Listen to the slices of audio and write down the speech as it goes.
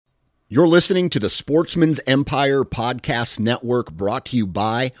You're listening to the Sportsman's Empire Podcast Network, brought to you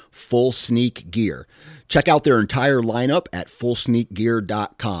by Full Sneak Gear. Check out their entire lineup at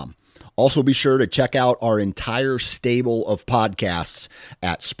fullsneakgear.com. Also be sure to check out our entire stable of podcasts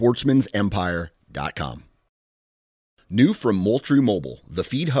at sportsmansempire.com. New from Moultrie Mobile, the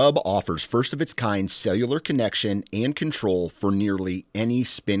Feed Hub offers first-of-its-kind cellular connection and control for nearly any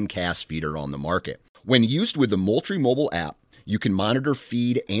spin cast feeder on the market. When used with the Moultrie Mobile app, you can monitor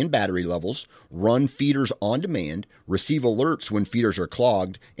feed and battery levels, run feeders on demand, receive alerts when feeders are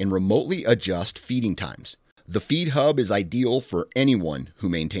clogged, and remotely adjust feeding times. The Feed Hub is ideal for anyone who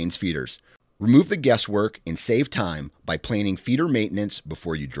maintains feeders. Remove the guesswork and save time by planning feeder maintenance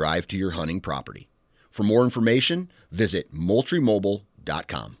before you drive to your hunting property. For more information, visit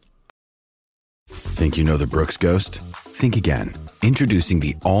MoultrieMobile.com. Think you know the Brooks Ghost? Think again. Introducing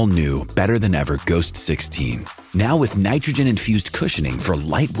the all-new, better-than-ever Ghost 16. Now with nitrogen-infused cushioning for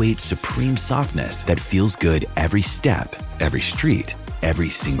lightweight, supreme softness that feels good every step, every street, every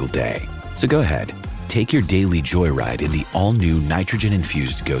single day. So go ahead, take your daily joyride in the all-new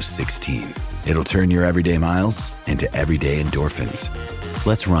nitrogen-infused Ghost 16. It'll turn your everyday miles into everyday endorphins.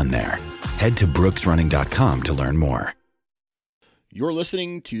 Let's run there. Head to brooksrunning.com to learn more. You're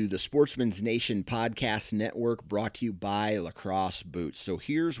listening to the Sportsman's Nation Podcast Network, brought to you by Lacrosse Boots. So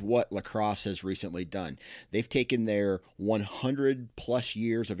here's what Lacrosse has recently done. They've taken their 100-plus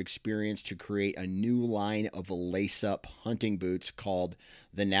years of experience to create a new line of lace-up hunting boots called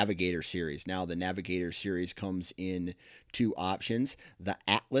the Navigator Series. Now, the Navigator Series comes in two options, the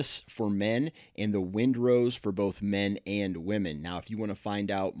Atlas for men and the Windrose for both men and women. Now, if you want to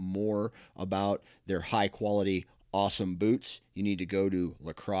find out more about their high-quality awesome boots, you need to go to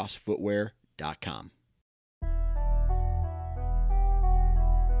lacrossefootwear.com.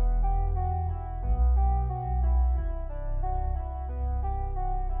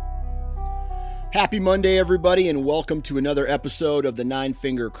 Happy Monday, everybody, and welcome to another episode of the Nine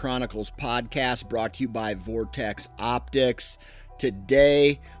Finger Chronicles podcast, brought to you by Vortex Optics.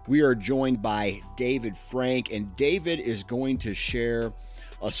 Today, we are joined by David Frank, and David is going to share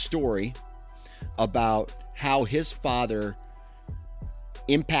a story about how his father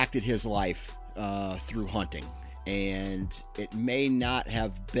impacted his life through hunting. And it may not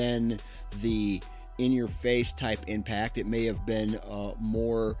have been the in-your-face type impact. It may have been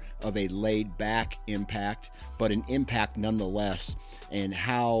more of a laid-back impact, but an impact nonetheless, and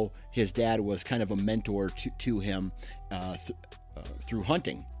how his dad was kind of a mentor to him through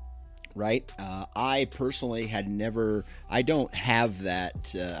hunting. Right? I personally I don't have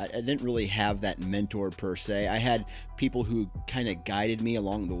that, I didn't really have that mentor per se. I had people who kind of guided me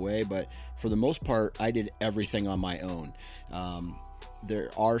along the way, but for the most part, I did everything on my own.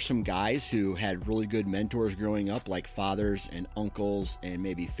 There are some guys who had really good mentors growing up, like fathers and uncles and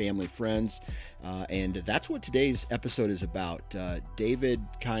maybe family friends. And that's what today's episode is about. David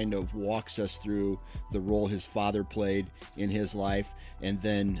kind of walks us through the role his father played in his life. And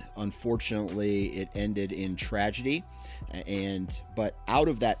then, unfortunately, it ended in tragedy. But out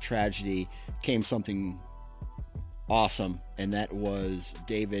of that tragedy came something awesome, and that was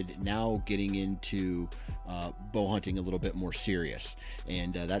David now getting into bow hunting a little bit more serious.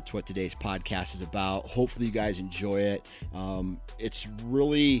 And that's what today's podcast is about. Hopefully you guys enjoy it.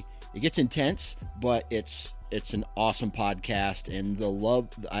 It gets intense, but it's an awesome podcast, and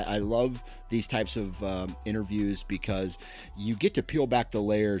I love these types of interviews because you get to peel back the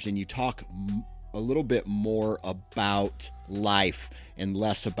layers and you talk a little bit more about life and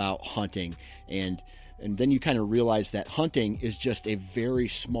less about hunting. And then you kind of realize that hunting is just a very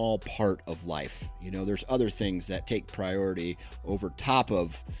small part of life. You know, there's other things that take priority over top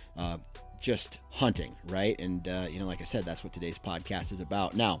of just hunting, right? And, like I said, that's what today's podcast is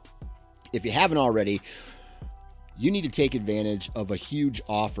about. Now, if you haven't already, you need to take advantage of a huge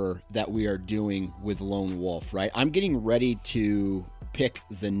offer that we are doing with Lone Wolf, right? I'm getting ready to pick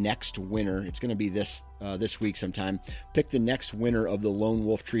the next winner. It's going to be this week sometime. Pick the next winner of the Lone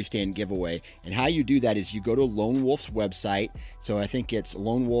Wolf Tree Stand giveaway. And how you do that is you go to Lone Wolf's website. So I think it's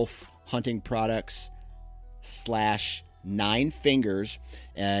Lone Wolf Hunting Products /9 fingers.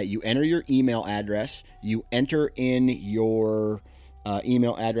 You enter your email address. You enter in your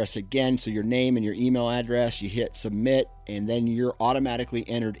email address again, so your name and your email address. You hit submit, and then you're automatically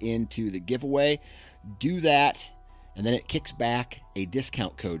entered into the giveaway. Do that, and then it kicks back a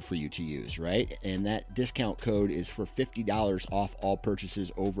discount code for you to use, right? And that discount code is for $50 off all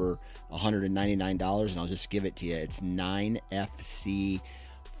purchases over $199, and I'll just give it to you. It's 9FC50.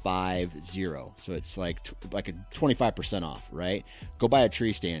 So it's like a 25% off, right? Go buy a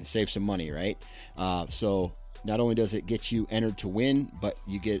tree stand, save some money, right? So not only does it get you entered to win, but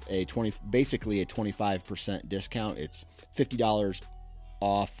you get basically a 25% discount. It's $50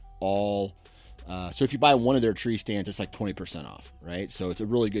 off all. So if you buy one of their tree stands, it's like 20% off, right? So it's a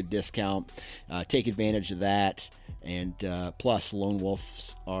really good discount. Take advantage of that. And plus, Lone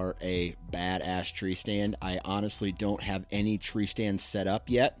Wolves are a badass tree stand. I honestly don't have any tree stands set up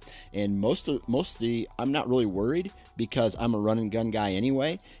yet. And mostly, I'm not really worried because I'm a run and gun guy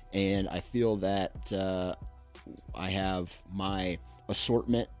anyway. And I feel that I have my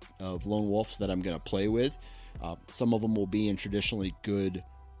assortment of Lone Wolves that I'm going to play with. Some of them will be in traditionally good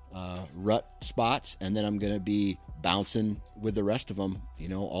rut spots, and then I'm going to be bouncing with the rest of them,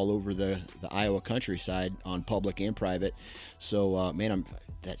 all over the Iowa countryside on public and private. So, man,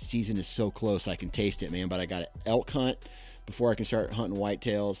 that season is so close. I can taste it, man, but I got an elk hunt before I can start hunting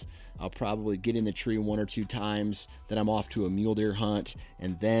whitetails. I'll probably get in the tree one or two times. Then I'm off to a mule deer hunt,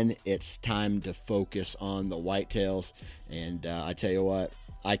 and then it's time to focus on the whitetails. And I tell you what,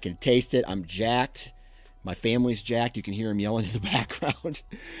 I can taste it. I'm jacked. My family's jacked. You can hear them yelling in the background.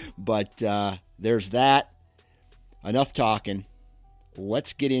 But there's that. Enough talking.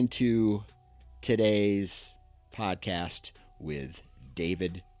 Let's get into today's podcast with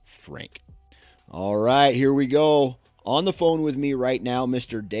David Frank. All right, here we go. On the phone with me right now,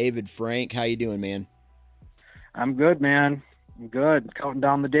 Mr. David Frank. How you doing, man? I'm good, man. I'm good. Counting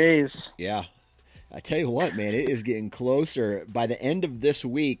down the days. Yeah. I tell you what, man, it is getting closer. By the end of this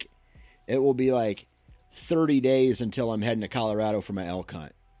week, it will be like 30 days until I'm heading to Colorado for my elk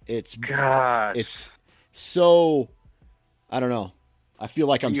hunt. It's so, I don't know. I feel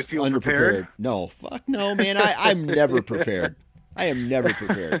like I'm underprepared. Prepared? No, fuck no, man. I'm never prepared. I am never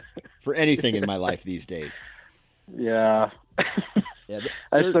prepared for anything in my life these days. Yeah.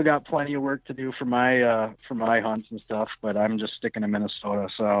 I still got plenty of work to do for my hunts and stuff, but I'm just sticking to Minnesota,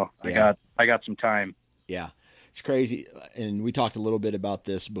 so yeah. I got some time. Yeah. It's crazy. And we talked a little bit about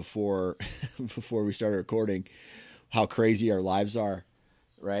this before we started recording, how crazy our lives are,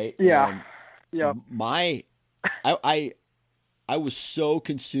 right? Yeah. Yeah. I was so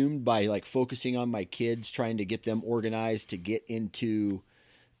consumed by like focusing on my kids, trying to get them organized to get into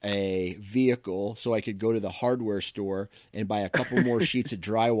a vehicle so I could go to the hardware store and buy a couple more sheets of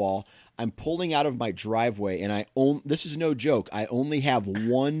drywall. I'm pulling out of my driveway and this is no joke. I only have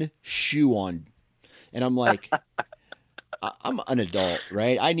one shoe on. And I'm like, I'm an adult,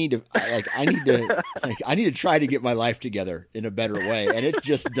 right? I need to try to get my life together in a better way. And it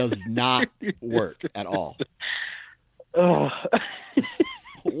just does not work at all. Oh,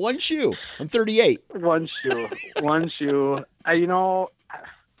 one shoe. I'm 38. One shoe.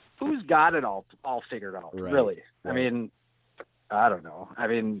 Who's got it all figured out? Right. Really? Right. I mean, I don't know. I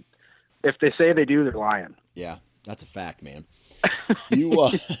mean, if they say they do, they're lying. Yeah, that's a fact, man.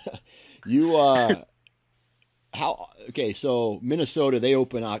 So Minnesota, they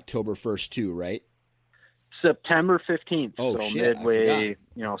open October 1st too, right? September 15th. Oh, so shit, midway,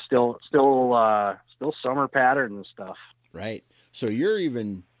 still summer pattern and stuff. Right. So you're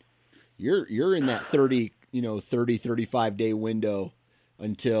in that 35 day window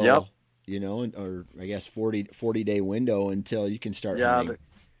until, yep. Or I guess 40 day window until you can start hunting.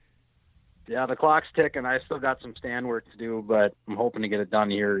 The clock's ticking. I still got some stand work to do, but I'm hoping to get it done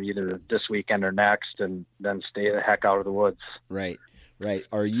here either this weekend or next, and then stay the heck out of the woods. Right.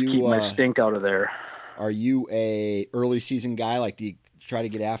 Are you keep my stink out of there? Are you a early season guy? Like, do you try to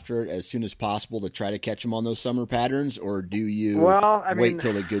get after it as soon as possible to try to catch them on those summer patterns, or do you wait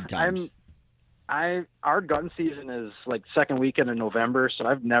till the good times? Our gun season is like second weekend in November, so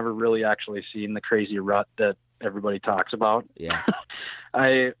I've never really actually seen the crazy rut that everybody talks about. Yeah.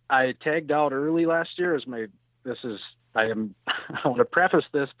 I tagged out early last year I want to preface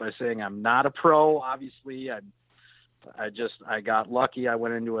this by saying I'm not a pro. Obviously, I got lucky. I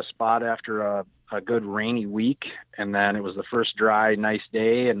went into a spot after a good rainy week, and then it was the first dry, nice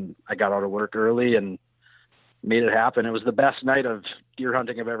day, and I got out of work early and made it happen. It was the best night of deer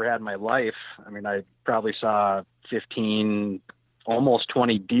hunting I've ever had in my life. I mean, I probably saw 15, almost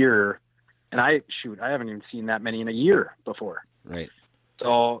 20 deer, and I haven't even seen that many in a year before. Right.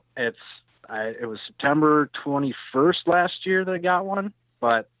 So it was September 21st last year that I got one,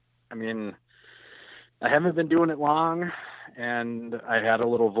 but I mean, I haven't been doing it long, and I had a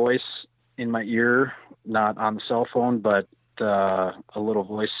little voice in my ear, not on the cell phone, but a little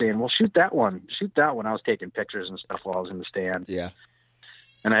voice saying, well, shoot that one. I was taking pictures and stuff while I was in the stand. Yeah.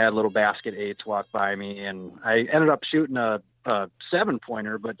 And I had little basket eights walk by me, and I ended up shooting a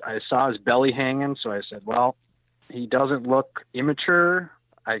 7-pointer, but I saw his belly hanging. So I said, well, he doesn't look immature.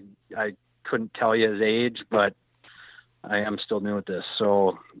 I couldn't tell you his age, but I am still new at this.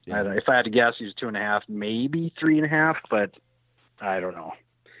 So Yeah. if I had to guess, he's 2.5, maybe 3.5, but I don't know.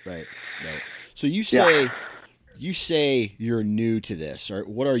 Right. So you say you're new to this, or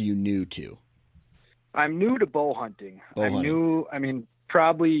what are you new to? I'm new to bow hunting.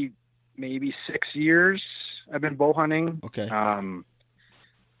 Probably maybe 6 years I've been bow hunting. Okay.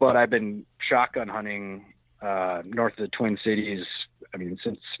 But I've been shotgun hunting north of the Twin Cities,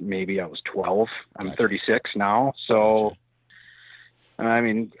 since maybe I was 12. I'm Gotcha. 36 now. So,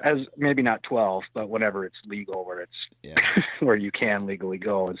 Gotcha. as maybe not 12, but whenever it's legal, where it's where you can legally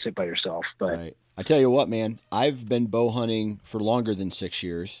go and sit by yourself. But right. I tell you what, man, I've been bow hunting for longer than 6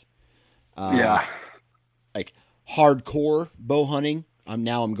 years. Like hardcore bow hunting. I'm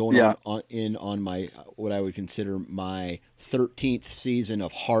going on my what I would consider my 13th season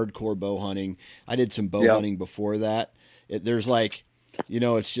of hardcore bow hunting. I did some bow hunting before that. There's like,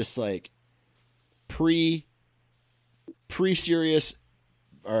 it's just like pre-serious,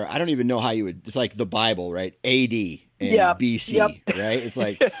 or I don't even know how you would. It's like the Bible, right? AD and BC, right? It's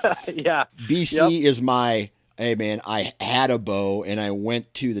like BC is my, hey man, I had a bow and I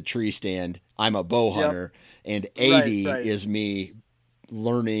went to the tree stand. I'm a bow hunter, and AD is me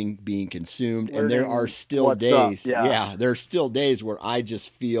learning, being consumed, and there are still days. There are still days where I just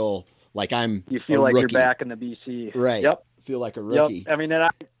feel like you feel like rookie. You're back in the BC, right? Yep. Feel like a rookie.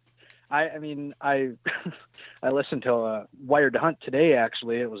 Yep. I I listened to Wired to Hunt today.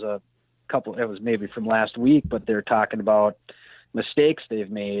 Actually, it was maybe from last week, but they're talking about mistakes they've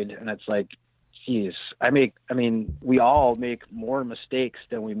made, and it's like, geez, we all make more mistakes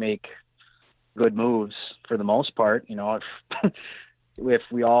than we make good moves for the most part. If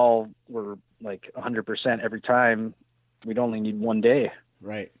we all were like 100% every time, we'd only need one day,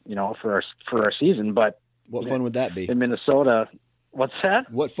 right? For our season. But what fun would that be in Minnesota? What's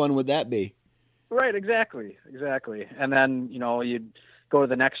that? What fun would that be? Right, exactly. And then you'd go to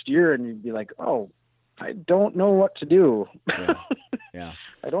the next year and you'd be like, oh, I don't know what to do. Yeah.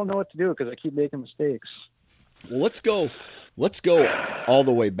 I don't know what to do because I keep making mistakes. Well, let's go all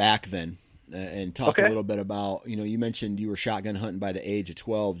the way back then. And talk a little bit about, you mentioned you were shotgun hunting by the age of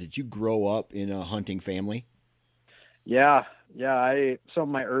 12. Did you grow up in a hunting family? Yeah. Some of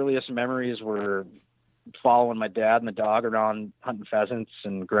my earliest memories were following my dad and the dog around hunting pheasants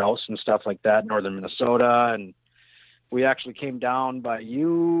and grouse and stuff like that in northern Minnesota. And we actually came down by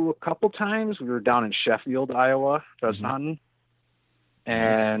you a couple times. We were down in Sheffield, Iowa, pheasant hunting.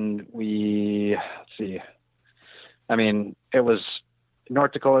 And it was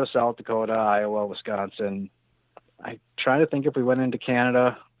North Dakota, South Dakota, Iowa, Wisconsin. I try to think if we went into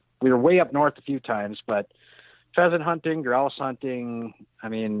Canada. We were way up north a few times, but pheasant hunting, grouse hunting,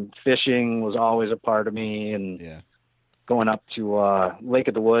 fishing was always a part of me, and going up to Lake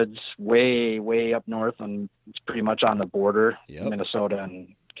of the Woods, way, way up north, and it's pretty much on the border, Minnesota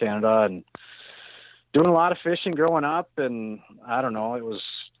and Canada, and doing a lot of fishing growing up, and I don't know, it was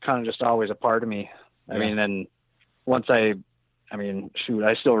kind of just always a part of me. And once I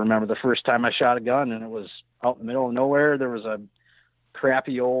still remember the first time I shot a gun, and it was out in the middle of nowhere. There was a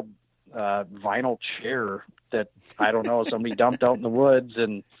crappy old vinyl chair that, I don't know, somebody dumped out in the woods,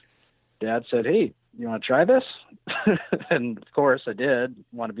 and Dad said, hey, you want to try this? And of course I did.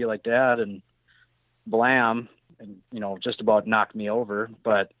 Want to be like Dad, and blam, and just about knocked me over.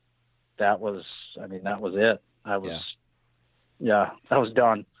 But that was it. I was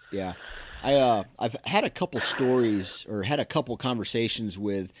done. Yeah. I've had a couple stories, or had a couple conversations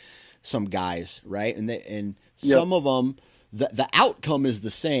with some guys, right? And some of them, the outcome is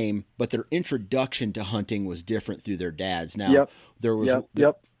the same, but their introduction to hunting was different through their dads. Now, there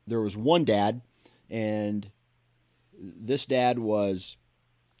was one dad, and this dad was,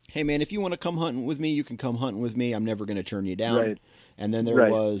 hey man, if you want to come hunting with me, you can come hunting with me. I'm never going to turn you down. Right. And then there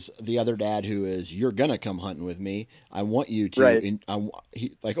was the other dad who is, you're going to come hunting with me. I want you to,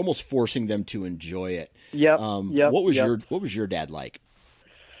 like almost forcing them to enjoy it. What was your dad like?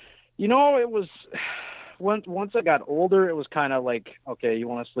 It was, once I got older, it was kind of like, okay, you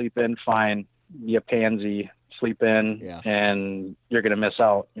want to sleep in, fine, be a pansy, sleep in, and you're going to miss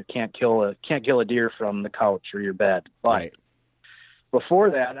out. You can't kill a deer from the couch or your bed. But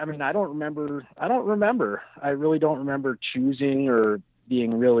before that, I don't remember. I really don't remember choosing or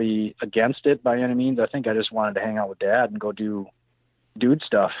being really against it by any means. I think I just wanted to hang out with Dad and go do dude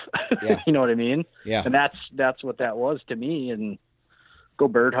stuff. You know what I mean? Yeah. And that's what that was to me, and go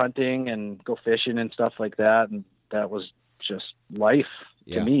bird hunting and go fishing and stuff like that. And that was just life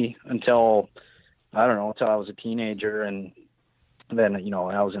to me until I was a teenager. And then,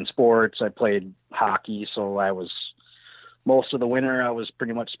 I was in sports. I played hockey. So most of the winter I was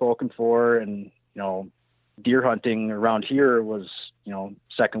pretty much spoken for, and, deer hunting around here was,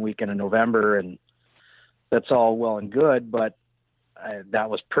 second weekend in November, and that's all well and good, but that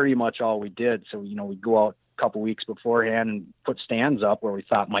was pretty much all we did. So, we'd go out a couple weeks beforehand and put stands up where we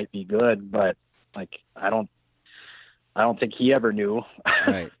thought might be good, but like, I don't think he ever knew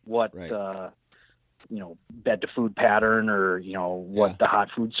what, bed to food pattern or, what the hot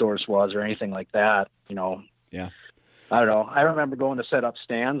food source was or anything like that, Yeah. I don't know. I remember going to set up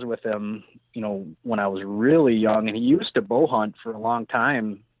stands with him, when I was really young, and he used to bow hunt for a long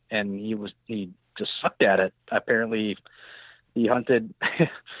time, and he just sucked at it. Apparently he hunted,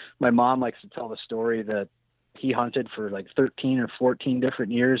 my mom likes to tell the story that he hunted for like 13 or 14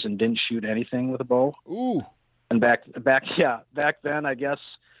 different years and didn't shoot anything with a bow. Ooh. And back then, I guess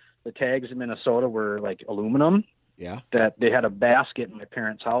the tags in Minnesota were like aluminum. Yeah. That they had a basket in my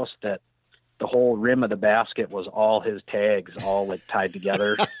parents' house that the whole rim of the basket was all his tags, all like tied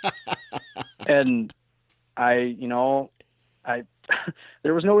together. And there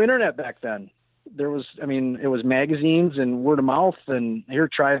was no internet back then. It was magazines and word of mouth and here,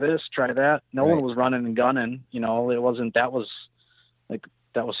 try this, try that. No one was running and gunning, that was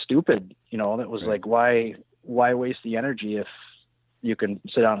stupid. That was like, why waste the energy if you can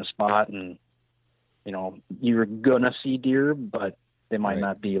sit on a spot and, you're going to see deer, but they might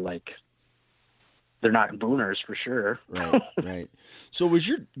not be like, they're not booners for sure. Right. So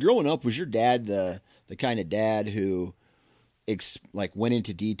growing up, was your dad the kind of dad who went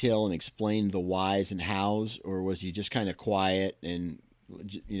into detail and explained the whys and hows, or was he just kind of quiet and,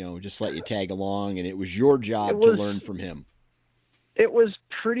 just let you tag along and it was your job to learn from him? It was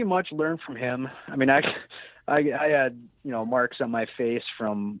pretty much learn from him. I mean, I had, marks on my face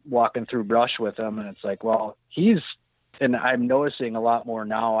from walking through brush with him, and it's like, well, and I'm noticing a lot more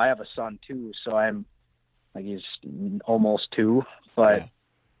now. I have a son too, so I'm like, he's almost 2, but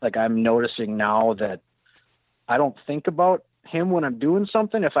like, I'm noticing now that I don't think about him when I'm doing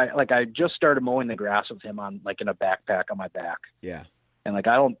something. If I just started mowing the grass with him on like in a backpack on my back. Yeah. And like,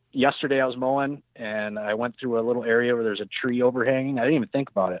 yesterday I was mowing and I went through a little area where there's a tree overhanging. I didn't even think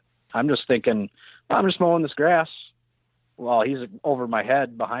about it. I'm just thinking, I'm just mowing this grass. Well, he's over my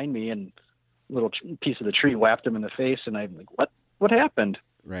head behind me, and a little piece of the tree whacked him in the face. And I'm like, what happened?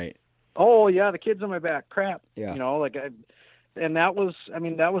 Right. Oh yeah, the kid's on my back. Crap. Yeah. And that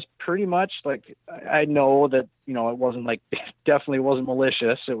was pretty much like, I know that, it wasn't like, definitely wasn't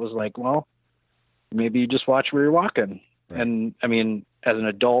malicious. It was like, well, maybe you just watch where you're walking. Right. And as an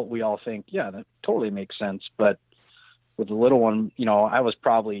adult, we all think, yeah, that totally makes sense. But with the little one, I was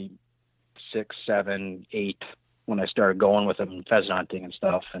probably 6, 7, 8 when I started going with him pheasant hunting and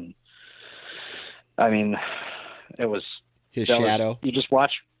stuff. And it was his shadow. You just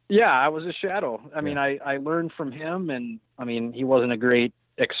watch. Yeah, I was a shadow. I learned from him, and he wasn't a great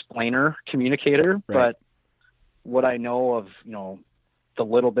explainer, communicator, but what I know of, the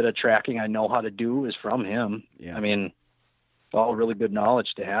little bit of tracking I know how to do is from him. Yeah. It's all really good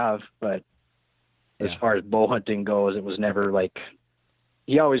knowledge to have, but as far as bow hunting goes, it was never like,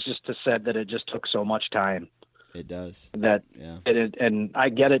 he always just said that it just took so much time. It does. That, and I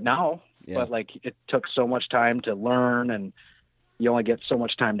get it now, but like, it took so much time to learn, and you only get so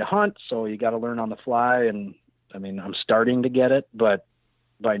much time to hunt, so you got to learn on the fly. And I'm starting to get it, but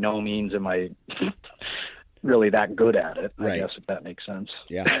by no means am I really that good at it. I guess, if that makes sense.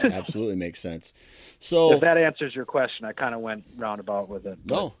 Yeah, absolutely makes sense. So if that answers your question, I kind of went roundabout with it.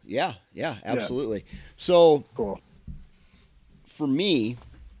 No, yeah, absolutely. Yeah. So cool. For me,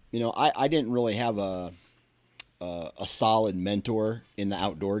 I didn't really have a solid mentor in the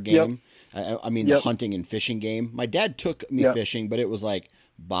outdoor game. The hunting and fishing game. My dad took me fishing, but it was like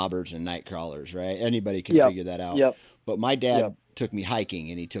bobbers and night crawlers, right? Anybody can figure that out. Yep. But my dad took me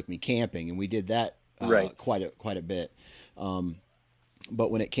hiking, and he took me camping, and we did that quite a bit.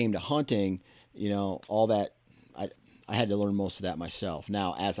 But when it came to hunting, all that, I had to learn most of that myself.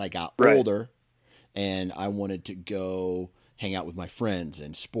 Now, as I got older, and I wanted to go hang out with my friends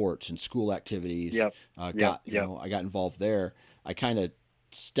and sports and school activities, I got involved there. I kind of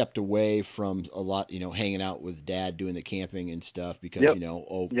stepped away from a lot, hanging out with dad doing the camping and stuff because,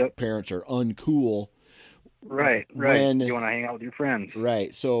 parents are uncool. Right. You want to hang out with your friends.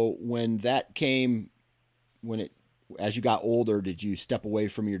 Right. So when that came, as you got older, did you step away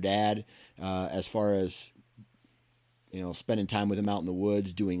from your dad as far as, spending time with him out in the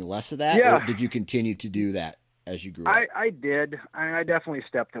woods, doing less of that? Yeah. Or did you continue to do that as you grew up? I did. I definitely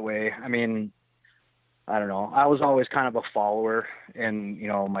stepped away. I don't know. I was always kind of a follower in,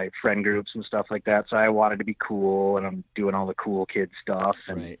 my friend groups and stuff like that. So I wanted to be cool, and I'm doing all the cool kid stuff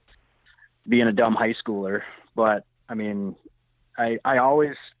and being a dumb high schooler. But I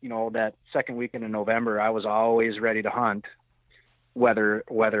always, that second weekend in November, I was always ready to hunt, whether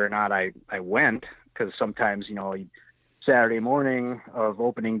or not I went, because sometimes, Saturday morning of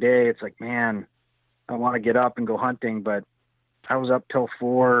opening day, it's like, man, I want to get up and go hunting, but I was up till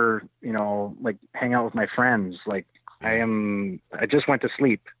 4, like hang out with my friends. Like I just went to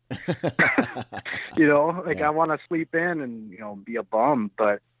sleep, I want to sleep in and, be a bum,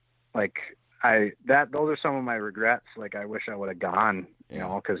 but like those are some of my regrets. Like I wish I would have gone,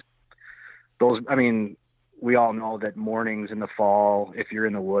 cause we all know that mornings in the fall, if you're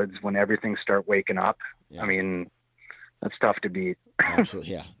in the woods, when everything start waking up, that's tough to beat.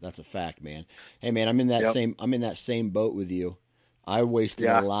 Absolutely. Yeah. That's a fact, man. Hey man, I'm in that same boat with you. I wasted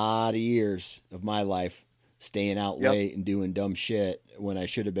a lot of years of my life staying out late and doing dumb shit when I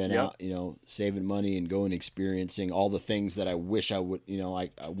should have been out, saving money and going experiencing all the things that I wish I would,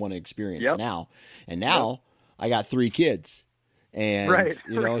 I want to experience now. And now I got 3 kids and, it's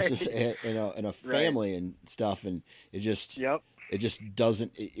just, and a family and stuff. And it just, it just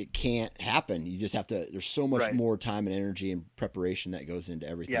doesn't, it can't happen. You just have to, there's so much more time and energy and preparation that goes into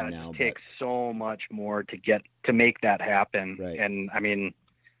everything now. It takes so much more to make that happen. Right. And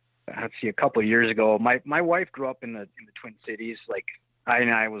let's see, a couple of years ago, my wife grew up in the Twin Cities. Like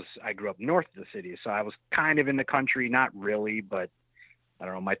I grew up north of the city. So I was kind of in the country, not really, but I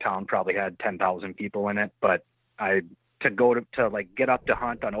don't know, my town probably had 10,000 people in it, but to like get up to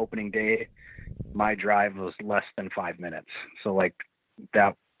hunt on opening day, my drive was less than 5 minutes. So like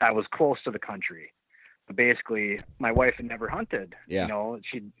that, I was close to the country. But basically my wife had never hunted,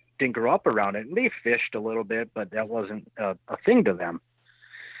 she didn't grow up around it, and they fished a little bit, but that wasn't a thing to them.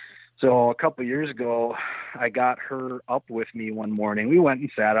 So a couple of years ago, I got her up with me one morning. We went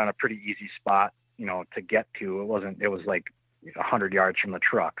and sat on a pretty easy spot, to get to. It was like 100 yards from the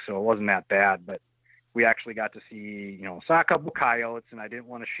truck. So it wasn't that bad, but we actually got to see, saw a couple coyotes, and I didn't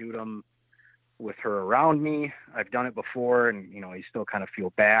want to shoot them with her around me. I've done it before, and, you still kind of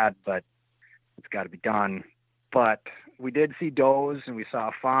feel bad, but it's got to be done. But we did see does, and we saw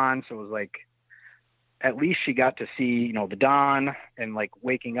a fawn. So it was like, at least she got to see, the dawn and like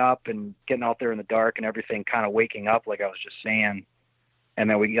waking up and getting out there in the dark and everything kind of waking up, like I was just saying. And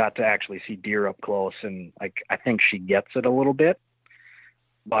then we got to actually see deer up close, and like, I think she gets it a little bit,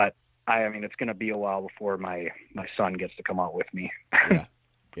 but it's going to be a while before my son gets to come out with me.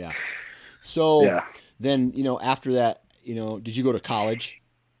 Yeah. So then, after that, did you go to college?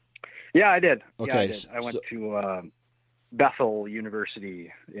 Yeah, I did. Okay. Yeah, I did. I went to Bethel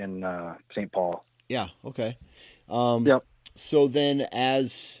University in St. Paul. Yeah. Okay. Yep. So then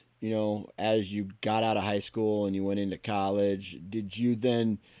as you got out of high school and you went into college, did you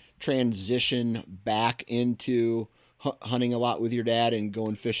then transition back into hunting a lot with your dad and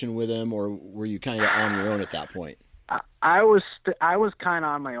going fishing with him, or were you kind of on your own at that point? I was kind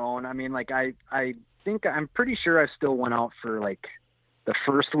of on my own. I think I'm pretty sure I still went out for like the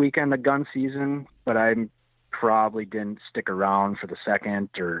first weekend of gun season, but I probably didn't stick around for the second,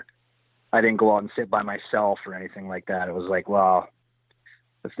 or I didn't go out and sit by myself or anything like that. It was like, well,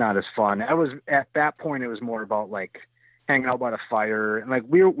 it's not as fun. At that point, it was more about like hanging out by the fire. And like,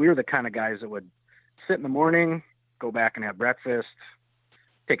 we were the kind of guys that would sit in the morning, go back and have breakfast,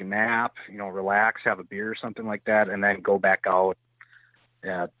 take a nap, relax, have a beer or something like that, and then go back out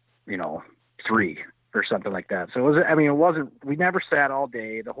at, 3 or something like that. So it wasn't, we never sat all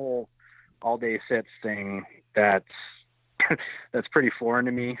day. The whole all day sits thing, that's pretty foreign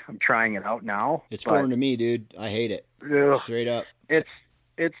to me. I'm trying it out now. It's foreign to me, dude. I hate it. Straight up.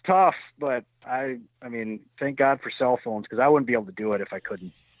 It's tough, but I thank God for cell phones, because I wouldn't be able to do it if I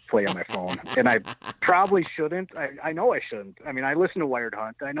couldn't play on my phone. And I probably shouldn't. I know I shouldn't. I listen to Wired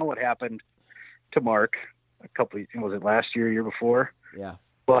Hunt. I know what happened to Mark was it last year before? Yeah.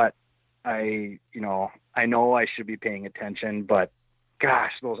 But I know I should be paying attention, but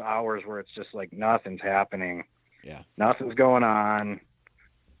gosh, those hours where it's just like nothing's happening. Yeah. Nothing's going on.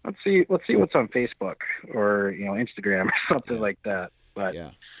 Let's see what's on Facebook or, Instagram or something like that. But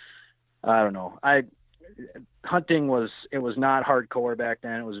I don't know. Hunting was not hardcore back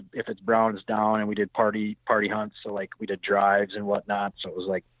then. It was, if it's brown, it's down, and we did party hunts. So like we did drives and whatnot. So it was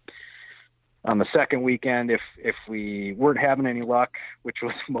like on the second weekend, if we weren't having any luck, which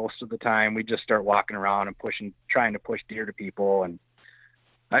was most of the time, we'd just start walking around and trying to push deer to people. And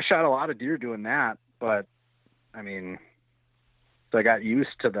I shot a lot of deer doing that, but so I got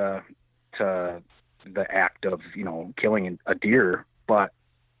used to the act of, killing a deer, but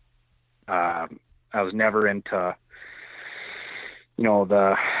I was never into,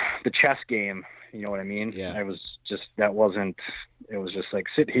 the chess game, You know what I mean? Yeah. It was just like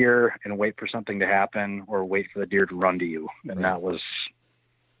sit here and wait for something to happen or wait for the deer to run to you. And Right.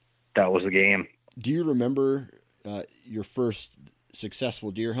 that was the game. Do you remember your first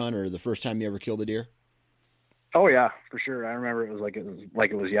successful deer hunt or the first time you ever killed a deer? Oh yeah, for sure. I remember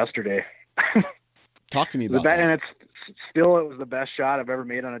it was yesterday. Talk to me about that. And it was the best shot I've ever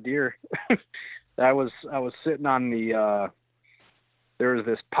made on a deer. I was sitting on there was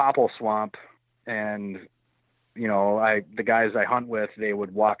this popple swamp, and the guys I hunt with, they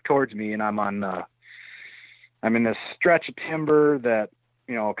would walk towards me, and I'm in this stretch of timber that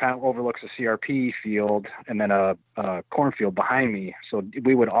kind of overlooks a CRP field and then a cornfield behind me. So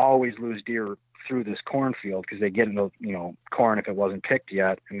we would always lose deer through this cornfield because they get into corn if it wasn't picked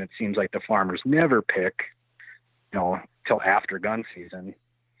yet, and it seems like the farmers never pick till after gun season.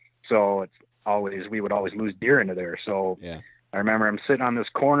 So we would always lose deer into there. So Yeah. I remember I'm sitting on this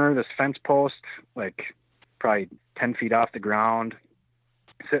corner, this fence post, like probably 10 feet off the ground.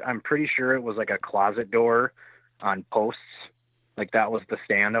 I'm pretty sure it was like a closet door on posts. Like that was the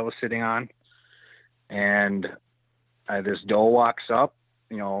stand I was sitting on. And this doe walks up,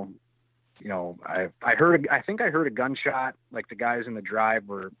 I think I heard a gunshot. Like the guys in the drive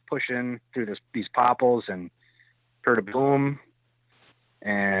were pushing through these popples and heard a boom.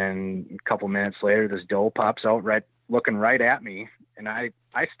 And a couple minutes later, this doe pops out looking right at me. And I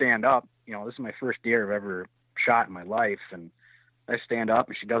stand up, this is my first deer I've ever shot in my life. And I stand up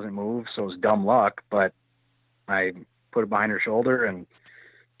and she doesn't move. So it was dumb luck, but I put it behind her shoulder and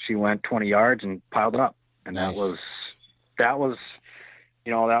she went 20 yards and piled up. And Nice. that was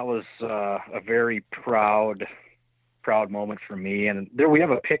a very proud moment for me. And we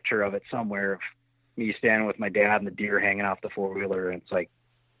have a picture of it somewhere of me standing with my dad and the deer hanging off the 4-wheeler. And it's like,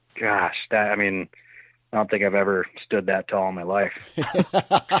 gosh, I don't think I've ever stood that tall in my life.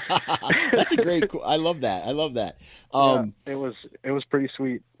 That's a great, I love that. It was pretty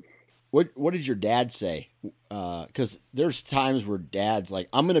sweet. What did your dad say? Cause there's times where dad's like,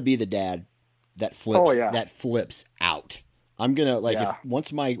 I'm going to be the dad that flips out. I'm going to if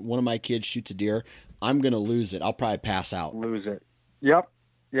once one of my kids shoots a deer, I'm going to lose it. I'll probably pass out. Lose it. Yep.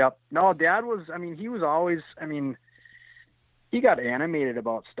 No, Dad was, he was always, he got animated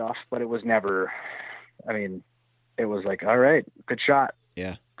about stuff, but it was never, it was like, all right, good shot.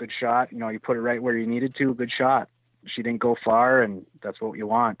 Yeah. Good shot. You put it right where you needed to, good shot. She didn't go far, and that's what you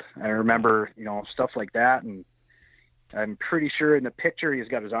want. I remember, stuff like that. And I'm pretty sure in the picture, he's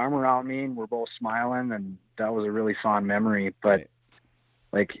got his arm around me and we're both smiling, and that was a really fond memory. But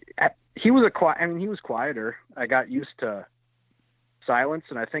he was he was quieter. I got used to silence,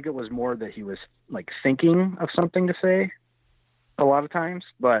 and I think it was more that he was thinking of something to say a lot of times.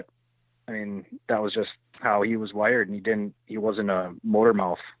 But that was just how he was wired, and he wasn't a motor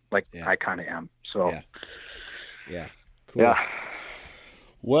mouth like I kind of am. So yeah, cool. Yeah.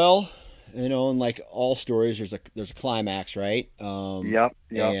 Well, and like all stories, there's a climax, right? Yep.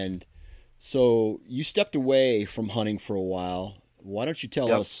 And so you stepped away from hunting for a while. Why don't you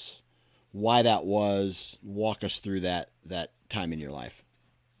tell us why that was? Walk us through that time in your life.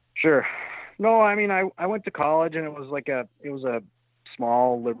 Sure. No, I went to college, and it was a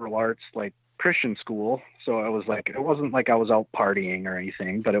small liberal arts Christian school. So it wasn't like I was out partying or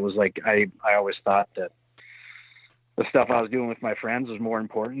anything, but it was I always thought that the stuff I was doing with my friends was more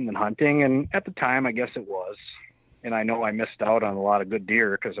important than hunting. And at the time, I guess it was. And I know I missed out on a lot of good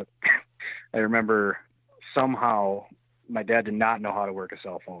deer because I remember somehow my dad did not know how to work a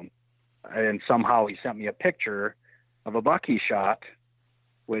cell phone. And somehow he sent me a picture of a buck he shot,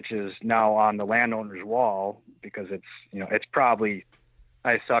 which is now on the landowner's wall because it's probably,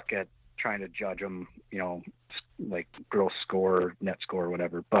 I suck at trying to judge them, gross score, net score, or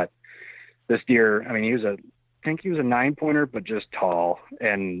whatever. But this deer, I think he was a 9-pointer, but just tall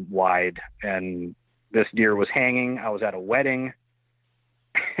and wide. And this deer was hanging. I was at a wedding,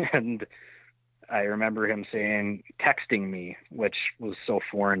 and I remember him texting me, which was so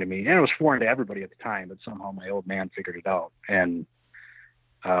foreign to me. And it was foreign to everybody at the time, but somehow my old man figured it out. And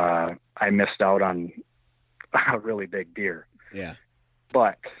I missed out on a really big deer. Yeah.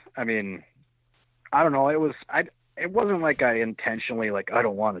 But, I don't know. It wasn't like I intentionally, I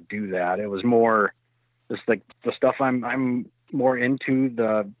don't want to do that. It was more just the stuff I'm more into,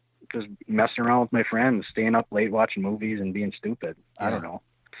 just messing around with my friends, staying up late watching movies and being stupid. I don't know.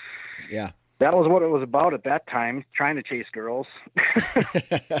 Yeah. That was what it was about at that time, trying to chase girls.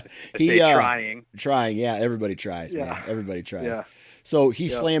 Trying. Yeah. Everybody tries, man. Everybody tries. Yeah. So he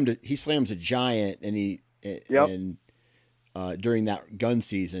slams a giant, and during that gun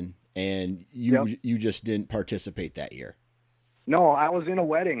season, and you just didn't participate that year. No, I was in a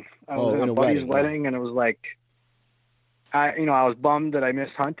wedding. I was in a buddy's wedding, and it was like, I was bummed that I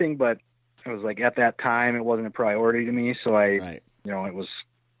missed hunting, but it was like at that time it wasn't a priority to me. So Right. it was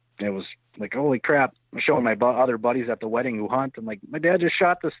like, holy crap! I'm showing my other buddies at the wedding who hunt. I'm like, my dad just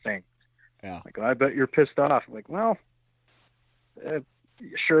shot this thing. Yeah. Like, I bet you're pissed off. I'm like, well,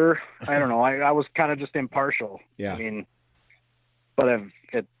 sure. I don't know. I was kind of just impartial. Yeah. I mean, but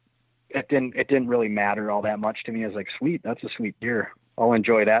it didn't really matter all that much to me. I was like, sweet, that's a sweet deer. I'll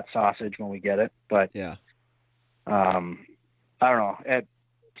enjoy that sausage when we get it. But yeah, I don't know.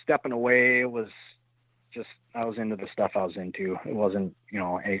 Stepping away, it was just, I was into the stuff I was into. It wasn't,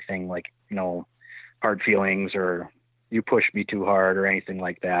 anything like, hard feelings or you pushed me too hard or anything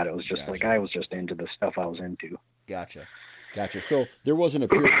like that. It was just Gotcha. like, I was just into the stuff I was into. Gotcha. So there wasn't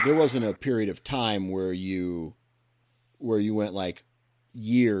a period of time where you went like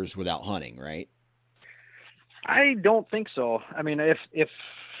years without hunting, right? I don't think so. I mean,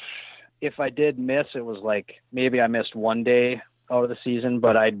 if I did miss, it was like maybe I missed one day out of the season,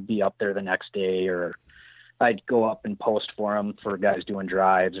 but I'd be up there the next day, or I'd go up and post for them for guys doing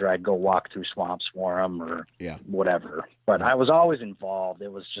drives, or I'd go walk through swamps for them, or whatever. But I was always involved.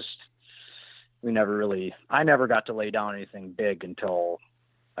 It was just, I never got to lay down anything big until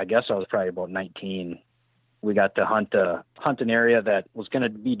I guess I was probably about 19. We got to hunt an area that was going to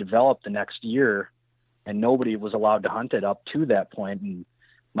be developed the next year, and nobody was allowed to hunt it up to that point. And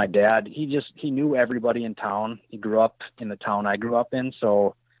my dad, he knew everybody in town. He grew up in the town I grew up in.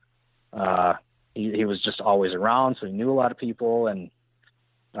 So, he was just always around. So he knew a lot of people, and,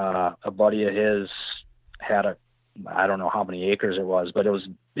 a buddy of his had I don't know how many acres it was, but it was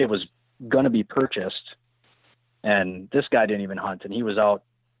going to be purchased. And this guy didn't even hunt. And he was out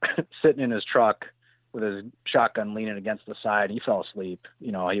sitting in his truck with his shotgun leaning against the side. He fell asleep.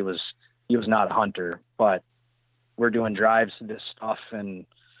 He was not a hunter, but we're doing drives to this stuff. And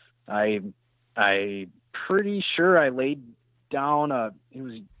I pretty sure I laid down I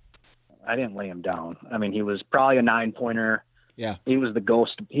didn't lay him down. I mean, he was probably a 9-pointer. Yeah. He was the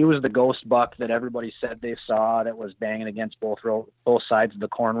ghost buck that everybody said they saw that was banging against both sides of the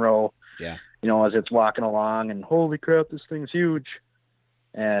corn row. Yeah. As it's walking along, and holy crap, this thing's huge.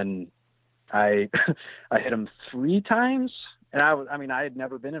 And I hit him 3 times, and I had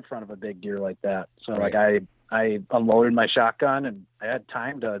never been in front of a big deer like that. So right. Like I unloaded my shotgun, and I had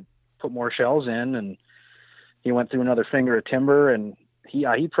time to put more shells in, and he went through another finger of timber, and he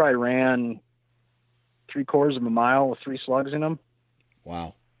probably ran 3/4 of a mile with 3 slugs in him.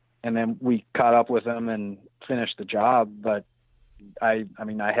 Wow. And then we caught up with him and finished the job. But I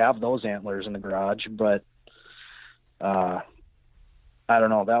have those antlers in the garage, but I don't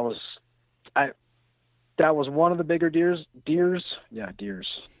know. That was one of the bigger deer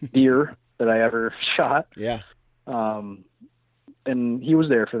that I ever shot. Yeah. And he was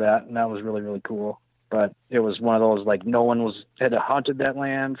there for that, and that was really, really cool. But it was one of those, like, no one had hunted that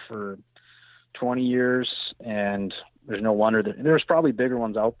land for 20 years, and there's no wonder that there's probably bigger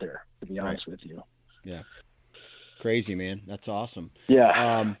ones out there, to be honest with you. Yeah. Crazy, man. That's awesome.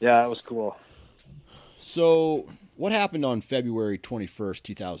 Yeah. Yeah, it was cool. So what happened on February 21st,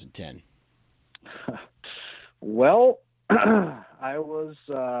 2010? Well, I was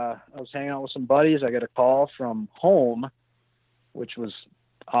hanging out with some buddies. I got a call from home, which was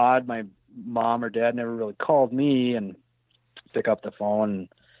odd. My mom or dad never really called me, and pick up the phone.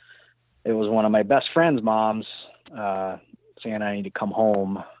 It was one of my best friend's moms, saying I need to come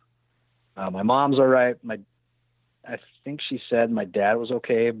home. My mom's all right. I think she said my dad was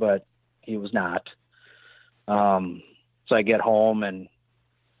okay, but he was not. So I get home and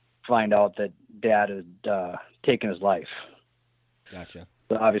find out that dad had taken his life. Gotcha.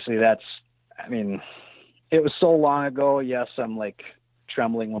 But obviously it was so long ago. Yes, I'm like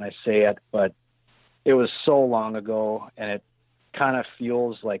trembling when I say it, but it was so long ago, and it kind of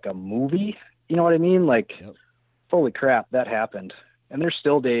feels like a movie. You know what I mean? Like, yep. Holy crap, that happened. And there's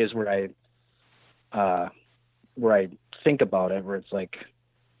still days where I think about it, where it's like,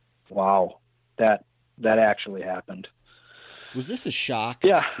 wow, that actually happened. Was this a shock?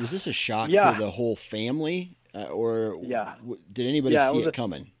 Yeah. Was this a shock to the whole family, or did anybody see it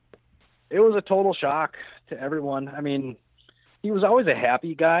coming? It was a total shock to everyone. I mean, he was always a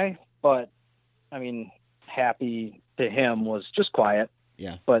happy guy, but happy to him was just quiet.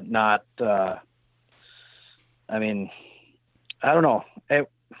 Yeah. But not, I don't know. I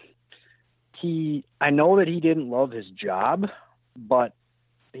know that he didn't love his job, but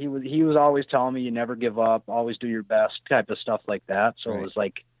he was always telling me, you never give up, always do your best, type of stuff like that. So It was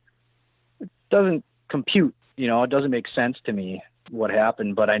like, it doesn't compute, it doesn't make sense to me what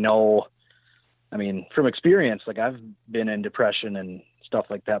happened, but I know I mean, from experience, like I've been in depression and stuff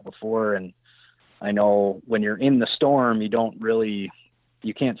like that before. And I know when you're in the storm,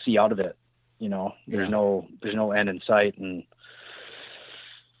 you can't see out of it. You know, there's no end in sight. And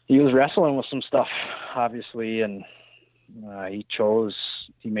he was wrestling with some stuff, obviously. And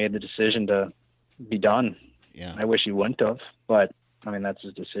he made the decision to be done. Yeah. I wish he wouldn't have, but I mean, that's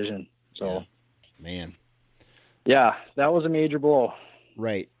his decision. So, yeah. Man. Yeah, that was a major blow.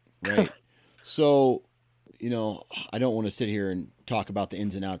 Right. So, I don't want to sit here and talk about the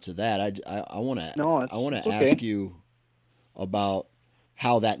ins and outs of that. I want to ask you about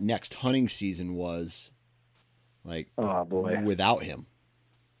how that next hunting season was like. Oh boy, without him.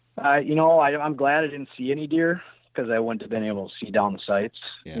 I'm glad I didn't see any deer because I wouldn't have been able to see down the sights.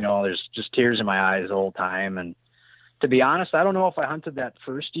 Yeah. There's just tears in my eyes the whole time. And to be honest, I don't know if I hunted that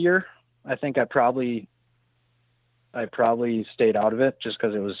first year. I think I probably stayed out of it just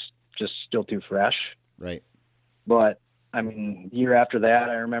because it was just still too fresh. Right. But I mean, year after that,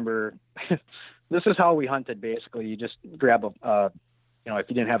 I remember this is how we hunted. Basically, you just grab if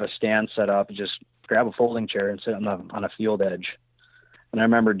you didn't have a stand set up, you just grab a folding chair and sit on a field edge. And I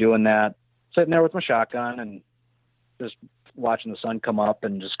remember doing that, sitting there with my shotgun and just watching the sun come up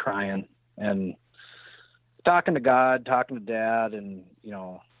and just crying and talking to God, talking to Dad, and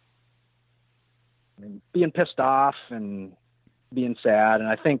being pissed off and being sad. And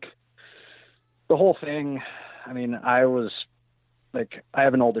I think the whole thing, I mean, I was like, I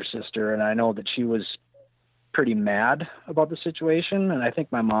have an older sister and I know that she was pretty mad about the situation. And I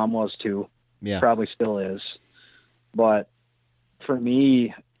think my mom was too. Yeah. Probably still is. But for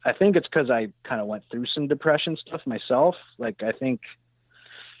me, I think it's because I kind of went through some depression stuff myself. Like, I think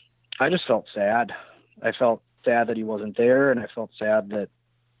I just felt sad. I felt sad that he wasn't there. And I felt sad that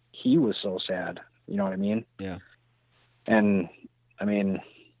he was so sad. You know what I mean? Yeah. And I mean,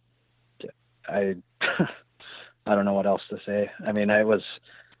 I don't know what else to say. I mean, I was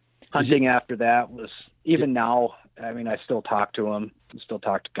hunting after that was even now. I mean, I still talk to him, still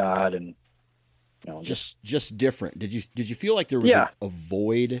talk to God, and just different. Did you feel like there was a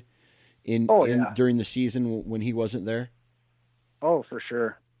void in during the season when he wasn't there? Oh, for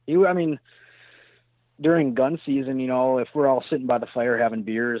sure. During gun season, if we're all sitting by the fire having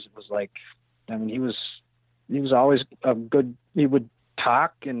beers, it was like, I mean, he was always he would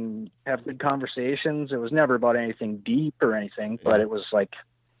talk and have good conversations. It was never about anything deep or anything, but it was like,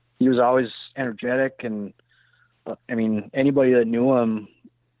 he was always energetic. And I mean, anybody that knew him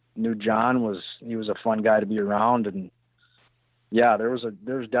knew he was a fun guy to be around. And yeah, there was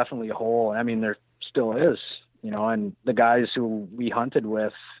definitely a hole. I mean, there still is, and the guys who we hunted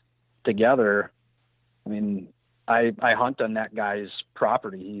with together, I mean, I hunt on that guy's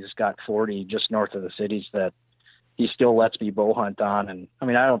property. He's got 40 just north of the cities that he still lets me bow hunt on. And I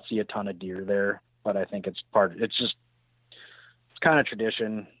mean, I don't see a ton of deer there, but I think it's kind of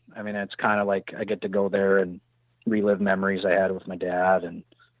tradition. I mean, it's kind of like I get to go there and relive memories I had with my dad. And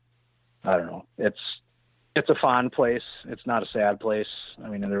I don't know, it's a fun place. It's not a sad place. I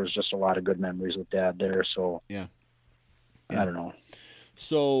mean, there was just a lot of good memories with Dad there. So yeah. I don't know.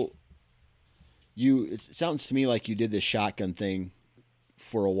 So it sounds to me like you did this shotgun thing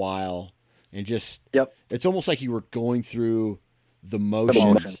for a while and just, it's almost like you were going through the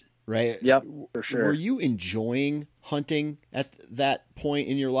motions, right? Yep, for sure. Were you enjoying hunting at that point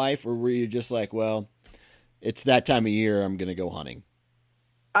in your life, or were you just like, well, it's that time of year, I'm going to go hunting?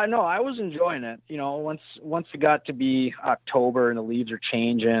 I know I was enjoying it. Once it got to be October and the leaves are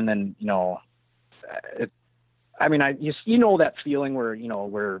changing, and that feeling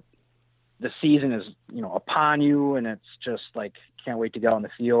where the season is upon you, and it's just like can't wait to get out in the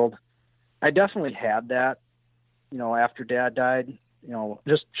field. I definitely had that, after Dad died.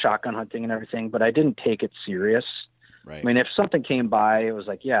 Just shotgun hunting and everything, but I didn't take it serious. Right. I mean, if something came by, it was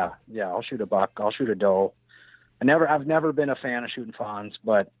like, yeah, I'll shoot a buck, I'll shoot a doe. I've never been a fan of shooting fawns,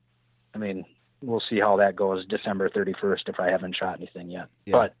 but I mean, we'll see how that goes December 31st if I haven't shot anything yet.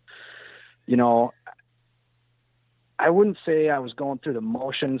 Yeah. But, I wouldn't say I was going through the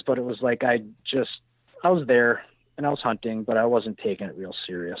motions, but it was like I was there and I was hunting, but I wasn't taking it real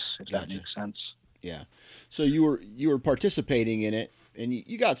serious, if that makes sense. Yeah. So you were participating in it and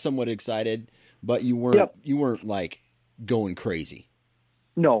you got somewhat excited, but you weren't like going crazy.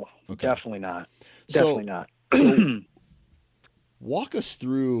 No, definitely not. Definitely not. So walk us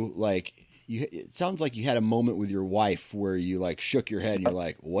through, like, it sounds like you had a moment with your wife where you like shook your head and you're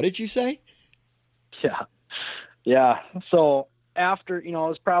like, what did you say? Yeah. Yeah. So after, it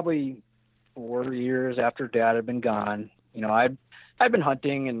was probably 4 years after Dad had been gone, I'd been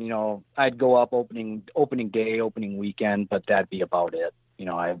hunting and, I'd go up opening day, opening weekend, but that'd be about it.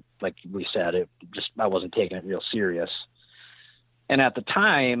 like we said, I wasn't taking it real serious. And at the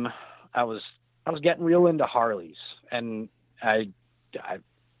time I was getting real into Harleys, and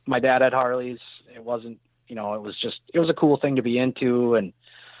my dad had Harleys. It wasn't, it was a cool thing to be into, and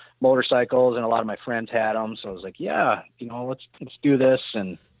motorcycles, and a lot of my friends had them. So I was like, yeah, let's do this.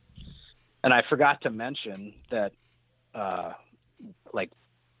 And I forgot to mention that, like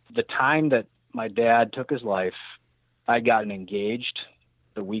the time that my dad took his life, I'd gotten engaged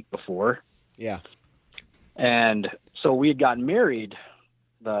the week before. Yeah. And so we had gotten married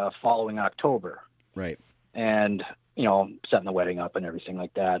the following October. Right. And, setting the wedding up and everything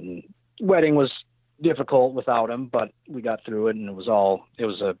like that. And wedding was difficult without him, but we got through it, and it was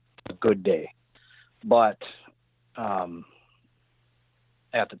a good day. But,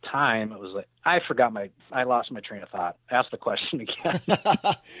 at the time, it was like, I lost my train of thought. Ask the question again.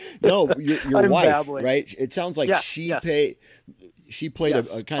 No, your wife, babbling. Right? It sounds like she played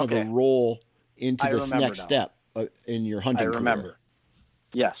a kind of a role into this next step in your hunting career. I remember. Career.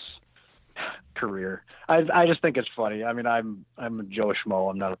 Yes. Career. I just think it's funny. I mean, I'm a Joe Schmo.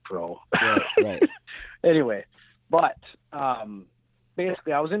 I'm not a pro. Right. Anyway, but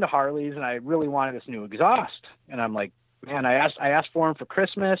basically I was into Harleys, and I really wanted this new exhaust. And I'm like, man, I asked for them for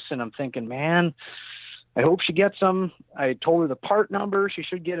Christmas, and I'm thinking, man, I hope she gets them. I told her the part number. She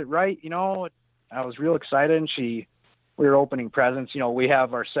should get it right. I was real excited, and we were opening presents. We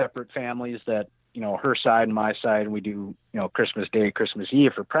have our separate families that, her side and my side, and we do, Christmas Day, Christmas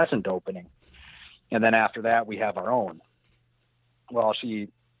Eve for present opening. And then after that, we have our own. Well, she's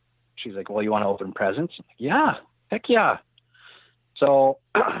like, well, you want to open presents? I'm like, yeah, heck yeah. So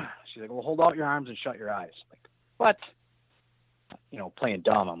she's like, well, hold out your arms and shut your eyes. I'm like, what? Playing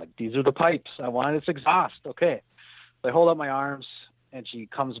dumb. I'm like, these are the pipes. I wanted this exhaust. Okay. So I hold up my arms, and she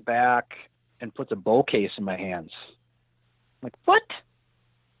comes back and puts a bow case in my hands. I'm like, what?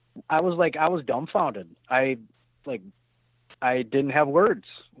 I was dumbfounded. I didn't have words.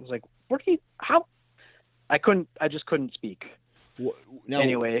 I was like, how? I just couldn't speak. Now,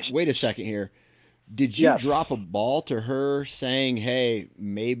 anyway, wait a second here. Did you drop a ball to her saying, hey,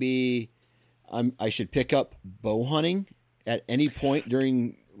 maybe I should pick up bow hunting at any point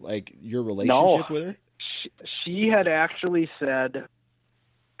during your relationship with her? She had actually said,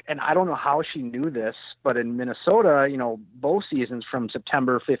 and I don't know how she knew this, but in Minnesota, bow season's from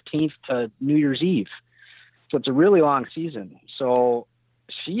September 15th to New Year's Eve. So it's a really long season. So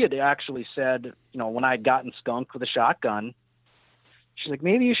she had actually said, when I'd gotten skunked with a shotgun, she's like,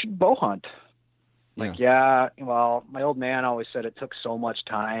 maybe you should bow hunt. Like, yeah, well, my old man always said it took so much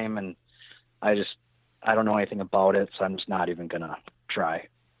time, and I don't know anything about it, so I'm just not even going to try.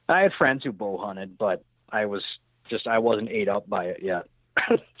 I had friends who bow hunted, but I wasn't ate up by it yet.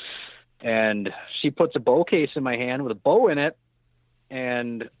 And she puts a bow case in my hand with a bow in it,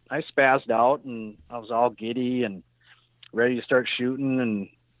 and I spazzed out, and I was all giddy and ready to start shooting. And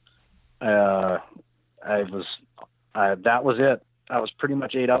that was it. I was pretty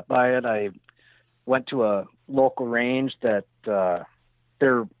much ate up by it. I went to a local range that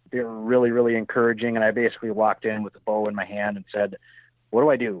they're really, really encouraging. And I basically walked in with the bow in my hand and said, what do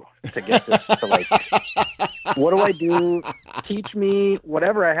I do to get this to what do I do? Teach me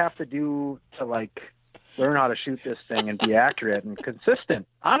whatever I have to do to learn how to shoot this thing and be accurate and consistent.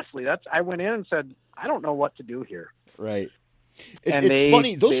 Honestly, I went in and said, I don't know what to do here. Right. It's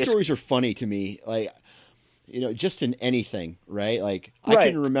funny. Those stories are funny to me. Just in anything, right? I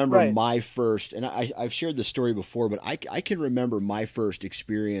can remember my first, and I've shared this story before, but I can remember my first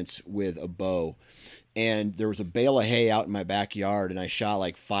experience with a bow. And there was a bale of hay out in my backyard, and I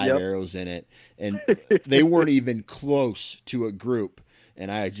shot 5 arrows in it, and they weren't even close to a group.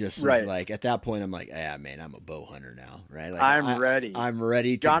 And I just was at that point, I'm like, man, I'm a bow hunter now, right? I'm ready. I'm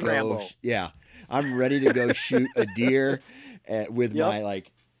ready to John go. Rambo. I'm ready to go shoot a deer with my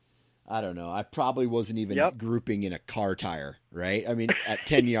I don't know. I probably wasn't even grouping in a car tire, right? I mean, at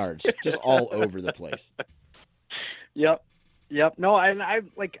 10 yards, just all over the place. Yep. No, I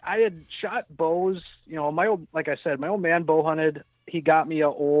had shot bows, like I said, my old man bow hunted. He got me a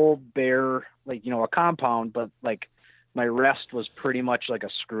old bear, a compound, but my rest was pretty much like a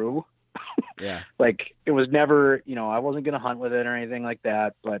screw. Yeah. It was never, I wasn't going to hunt with it or anything like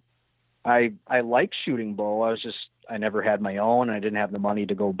that, but I like shooting bow. I never had my own, and I didn't have the money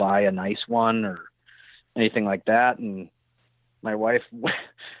to go buy a nice one or anything like that. And my wife,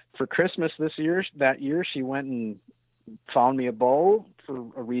 for Christmas that year, she went and found me a bow for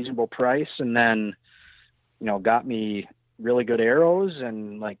a reasonable price, and then, got me really good arrows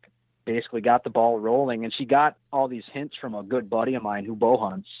and basically got the ball rolling. And she got all these hints from a good buddy of mine who bow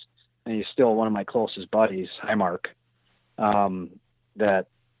hunts, and he's still one of my closest buddies. Hi, Mark. that,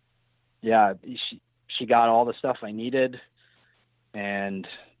 yeah, she got all the stuff I needed. And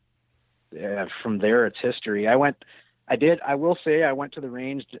from there, it's history. I will say I went to the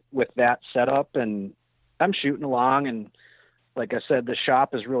range with that setup, and I'm shooting along, and like I said, the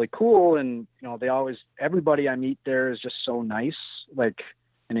shop is really cool. And, everybody I meet there is just so nice, like,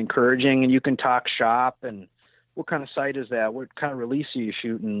 and encouraging, and you can talk shop and what kind of sight is that? What kind of release are you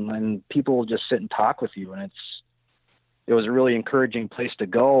shooting? And people will just sit and talk with you. And it was a really encouraging place to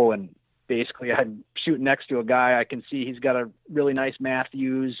go. And basically I'm shooting next to a guy. I can see he's got a really nice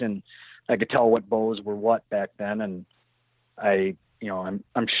Matthews, and I could tell what bows were what back then. And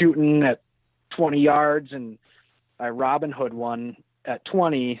I'm shooting at 20 yards, and I Robin Hood one at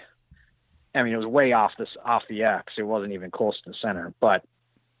 20. I mean, it was way off the X. It wasn't even close to the center, but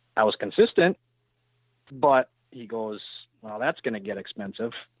I was consistent. But he goes, well, that's going to get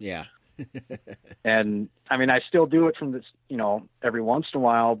expensive. Yeah. And I mean, I still do it from this, every once in a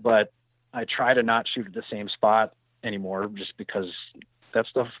while, but I try to not shoot at the same spot anymore, just because that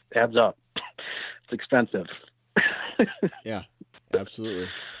stuff adds up. It's expensive. Yeah, absolutely.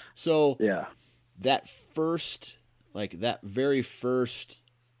 So yeah, that very first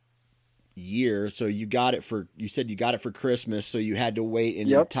year, so you said you got it for Christmas, so you had to wait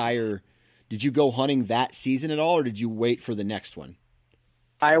an entire. Did you go hunting that season at all, or did you wait for the next one?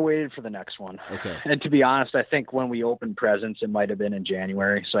 I waited for the next one. Okay. And to be honest, I think when we opened presents, it might have been in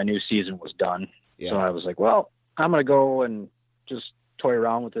January, so I knew season was done. Yeah. So I was like, well, I'm going to go and just toy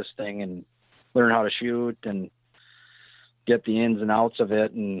around with this thing and learn how to shoot and get the ins and outs of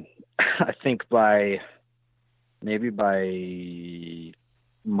it. And I think by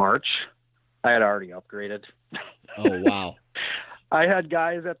March, I had already upgraded. Oh, wow. I had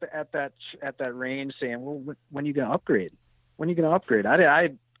guys at that range saying, well, when are you going to upgrade? When are you going to upgrade? I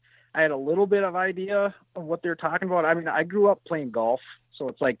had a little bit of idea of what they're talking about. I mean, I grew up playing golf, so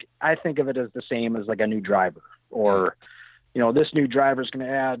it's like, I think of it as the same as like a new driver, or, this new driver is going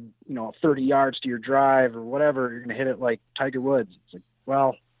to add, 30 yards to your drive or whatever. You're going to hit it like Tiger Woods. It's like,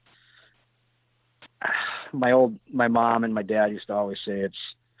 well, my mom and my dad used to always say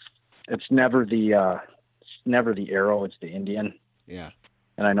it's never the arrow, it's the Indian. Yeah.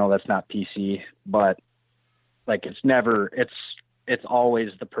 And I know that's not PC, but like, it's always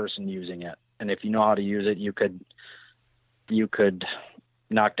the person using it. And if you know how to use it, you could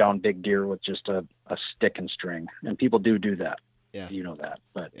knock down big deer with just a stick and string. And people do that. Yeah. You know that,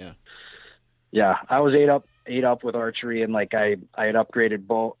 but yeah, I was ate up with archery, and like I had upgraded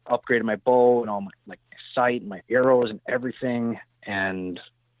my bow and all my like my sight and my arrows and everything. And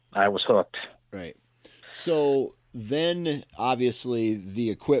I was hooked. Right. So then obviously the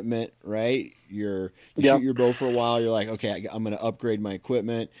equipment, right? You shoot your bow for a while. You're like, okay, I'm going to upgrade my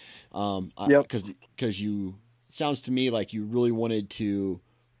equipment. Because you, sounds to me like you really wanted to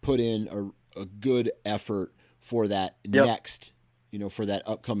put in a good effort for that next, for that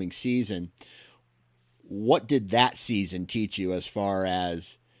upcoming season. What did that season teach you as far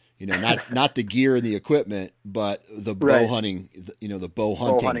as, not the gear and the equipment, but the bow hunting, the bow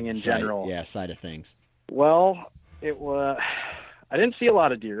hunting in general. Side of things. Well, I didn't see a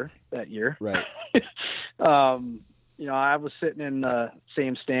lot of deer that year. Right. I was sitting in the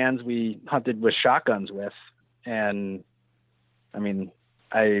same stands we hunted with shotguns with. And I mean,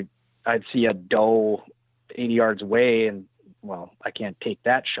 I'd see a doe 80 yards away, and well, I can't take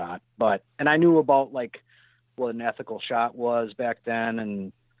that shot, and I knew about like what an ethical shot was back then.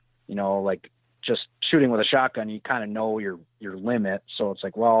 And, like just shooting with a shotgun, you kind of know your limit. So it's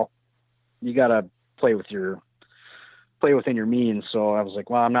like, well, you got to play within your means. So I was like,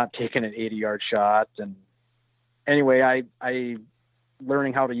 well, I'm not taking an 80-yard shot. And anyway, I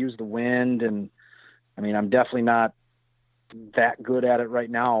learning how to use the wind, and I mean, I'm definitely not that good at it right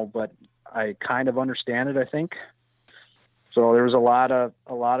now, but I kind of understand it, I think. So there was a lot of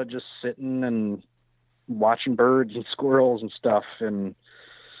just sitting and watching birds and squirrels and stuff. And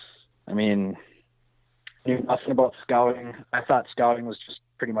I mean, I knew nothing about scouting. I thought scouting was just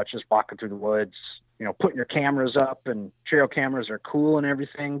pretty much just walking through the woods, putting your cameras up, and trail cameras are cool and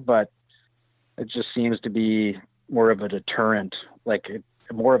everything, but it just seems to be more of a deterrent,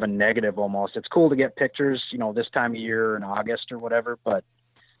 more of a negative almost. It's cool to get pictures, this time of year in August or whatever, but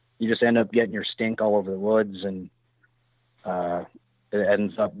you just end up getting your stink all over the woods, and it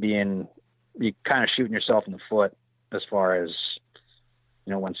ends up being, you kind of shooting yourself in the foot as far as,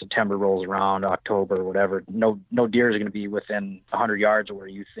 when September rolls around, October, whatever, no deer is going to be within 100 yards of where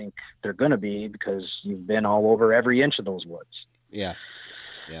you think they're going to be, because you've been all over every inch of those woods. Yeah.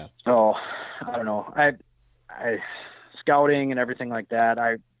 Yeah. So I don't know. I scouting and everything like that.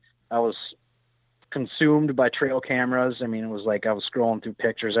 I was consumed by trail cameras. I mean, it was like I was scrolling through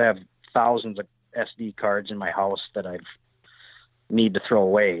pictures. I have thousands of SD cards in my house that I need to throw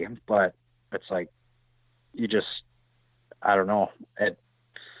away, but it's like, I don't know.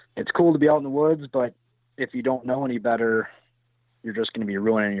 It's cool to be out in the woods, but if you don't know any better, you're just going to be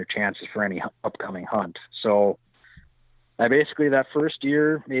ruining your chances for any upcoming hunt. So I basically, that first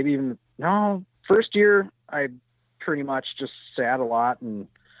year, first year, I pretty much just sat a lot, and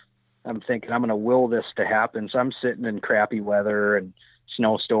I'm thinking I'm going to will this to happen. So I'm sitting in crappy weather and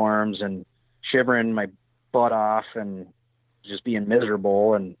snowstorms and shivering my butt off and just being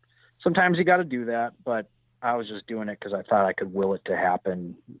miserable. And sometimes you got to do that, but I was just doing it because I thought I could will it to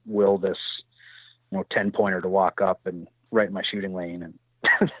happen, will this, 10-pointer to walk up and right in my shooting lane,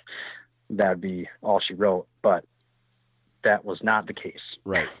 and that'd be all she wrote. But that was not the case.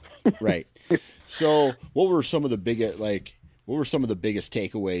 Right. So what were some of the biggest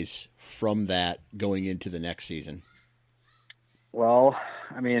takeaways from that going into the next season? Well,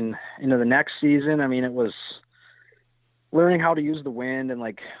 I mean, into the next season, I mean, it was learning how to use the wind and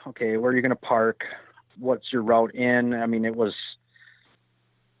like, okay, where are you going to park? What's your route in? I mean,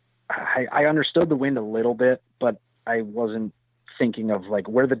 I understood the wind a little bit, but I wasn't thinking of like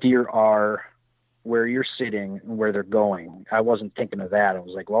where the deer are, where you're sitting, and where they're going. I wasn't thinking of that. I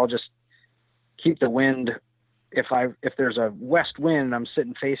was like, well, I'll just keep the wind. If there's a west wind, I'm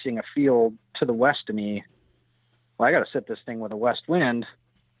sitting facing a field to the west of me. Well, I got to sit this thing with a west wind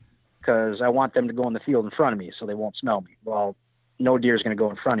because I want them to go in the field in front of me so they won't smell me. Well, no deer is going to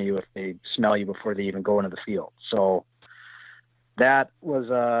go in front of you if they smell you before they even go into the field. So that was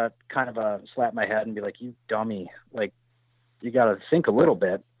kind of a slap in my head and be like, you dummy, like you got to think a little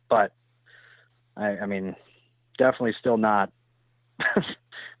bit. But I mean, definitely still not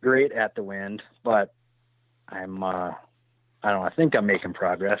great at the wind, but I don't know. I think I'm making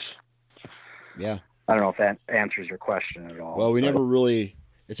progress. Yeah. I don't know if that answers your question at all. Well,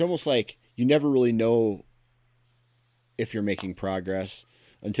 it's almost like you never really know if you're making progress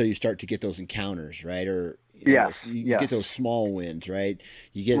until you start to get those encounters, right? Or you get those small wins, right?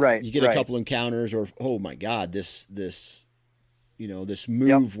 You get a couple encounters, or oh my God, this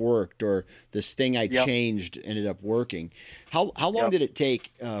move worked, or this thing I changed ended up working. How long did it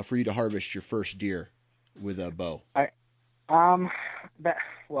take for you to harvest your first deer with a bow? The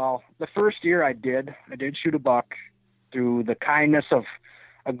first year I did shoot a buck through the kindness of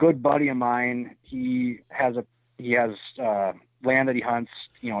a good buddy of mine. He has land that he hunts,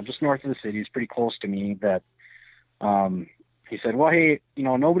 just north of the city. He's pretty close to me. That he said, well, hey,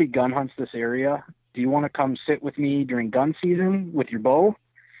 nobody gun hunts this area. Do you want to come sit with me during gun season with your bow?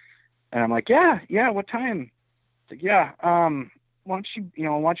 And I'm like, yeah. What time? He's like, yeah. Why don't you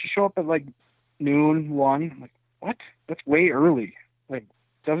show up at like noon, 1? I'm like, what? That's way early. Like,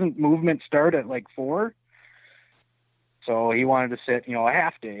 doesn't movement start at like 4? So he wanted to sit, a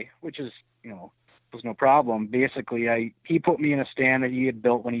half day, which is, was no problem. Basically, he put me in a stand that he had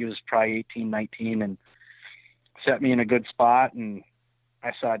built when he was probably 18, 19, and set me in a good spot. And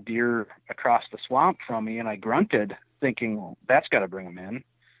I saw deer across the swamp from me, and I grunted, thinking, well, that's got to bring them in.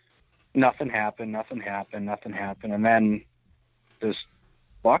 Nothing happened. And then this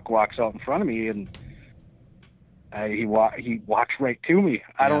buck walks out in front of me, and he walks right to me.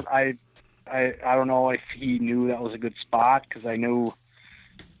 Yeah. I don't know if he knew that was a good spot, because I knew,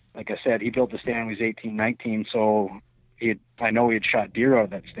 like I said, he built the stand when he was 18, 19, so I know he had shot deer out of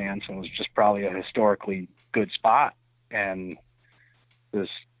that stand, so it was just probably a historically good spot. And he was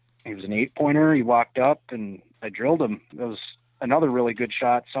an 8-pointer. He walked up, and I drilled him. It was another really good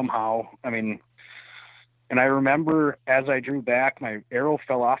shot somehow. I mean, and I remember as I drew back, my arrow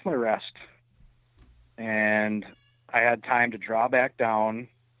fell off my rest, and I had time to draw back down,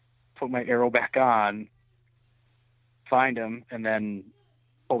 put my arrow back on, find him, and then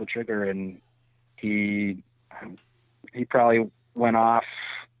pull the trigger. And he probably went off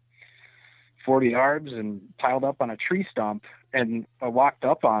 40 yards and piled up on a tree stump. And I walked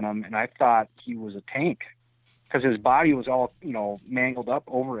up on him, and I thought he was a tank, because his body was all, mangled up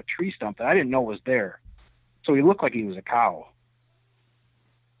over a tree stump that I didn't know was there. So he looked like he was a cow.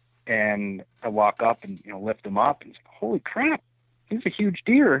 And I walk up and, lift him up, and holy crap, he's a huge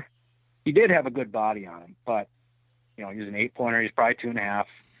deer. He did have a good body on him, but, he was an 8-pointer. He's probably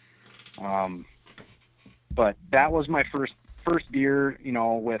 2.5. But that was my first deer,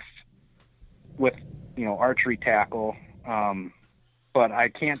 with archery tackle. But I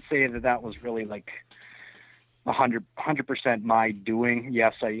can't say that was really like 100% my doing.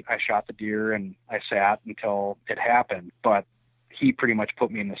 Yes, I shot the deer and I sat until it happened, but he pretty much put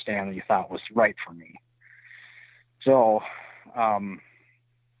me in the stand that he thought was right for me. So, I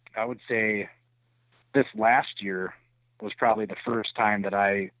would say this last year was probably the first time that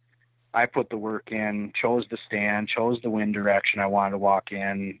I put the work in, chose the stand, chose the wind direction I wanted to walk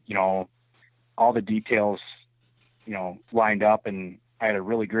in, all the details, lined up, and I had a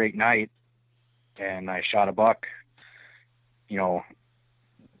really great night, and I shot a buck,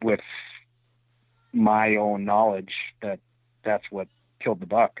 with my own knowledge that's what killed the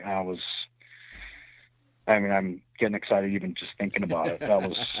buck. I'm getting excited even just thinking about it. It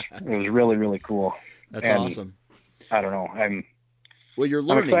was really, really cool. That's awesome. I don't know. Well, you're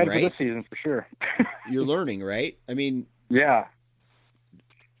learning, I'm excited right? for this season for sure. You're learning, right? I mean, yeah.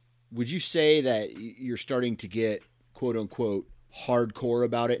 Would you say that you're starting to get quote unquote hardcore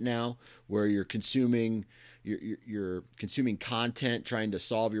about it now, where you're consuming content, trying to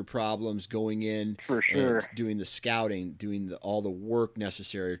solve your problems, going in for sure, and doing the scouting, doing all the work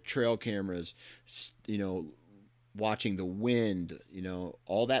necessary, trail cameras, watching the wind,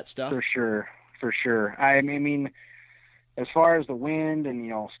 all that stuff? For sure. I mean, as far as the wind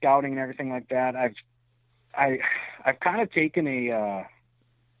and, scouting and everything like that, I've kind of taken a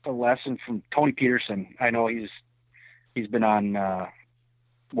lesson from Tony Peterson. I know he's been on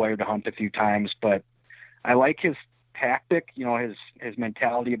Wired to Hunt a few times, but I like his tactic, his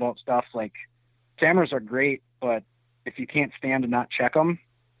mentality about stuff. Like, cameras are great, but if you can't stand to not check them,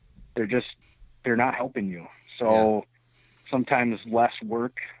 they're not helping you. So sometimes less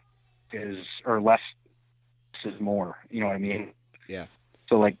work is more, you know what I mean? Yeah.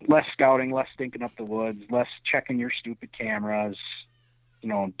 So like less scouting, less stinking up the woods, less checking your stupid cameras,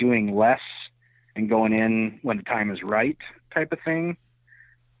 doing less and going in when the time is right type of thing,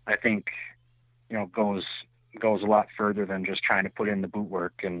 I think, goes a lot further than just trying to put in the boot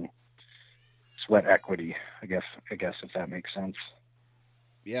work and sweat equity, I guess if that makes sense.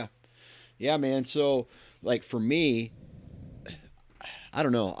 Yeah. Yeah, man. So like for me, I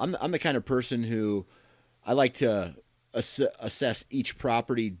don't know. I'm the kind of person who I like to assess each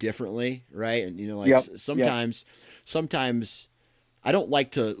property differently, right? And sometimes I don't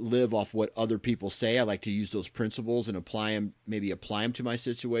like to live off what other people say. I like to use those principles and apply them to my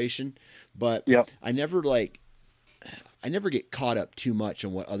situation. But I never get caught up too much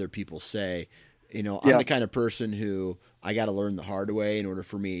on what other people say. I'm the kind of person who I got to learn the hard way in order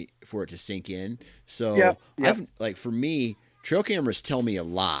for it to sink in. So for me, trail cameras tell me a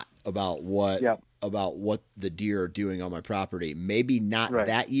lot about what the deer are doing on my property. Maybe not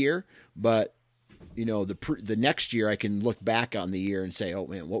that year, but the next year I can look back on the year and say, oh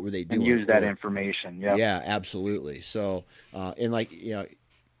man, what were they doing? And use that information. Yeah. Yeah, absolutely. So,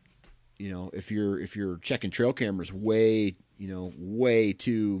 if you're checking trail cameras way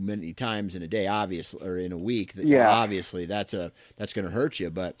too many times in a day, obviously, or in a week, obviously that's going to hurt you,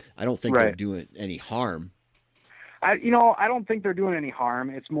 but I don't think they're doing any harm. I don't think they're doing any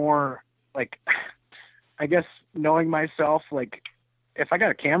harm. It's more like, I guess knowing myself, like if I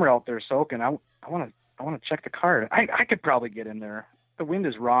got a camera out there soaking, I want to check the card. I could probably get in there. The wind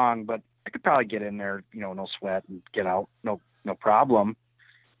is wrong, but I could probably get in there, no sweat and get out. No problem.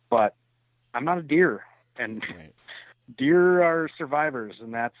 But I'm not a deer, and deer are survivors,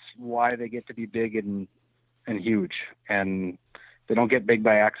 and that's why they get to be big and huge, and they don't get big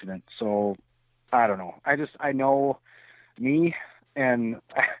by accident. So I don't know. I know me, and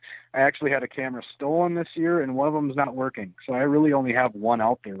I actually had a camera stolen this year, and one of them is not working. So I really only have one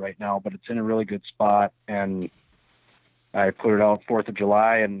out there right now, but it's in a really good spot, and I put it out 4th of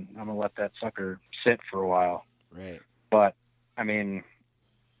July, and I'm going to let that sucker sit for a while. Right. But, I mean,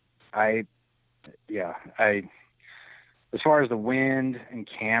 as far as the wind and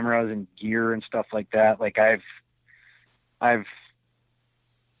cameras and gear and stuff like that, like I've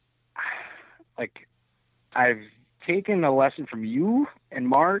taken a lesson from you and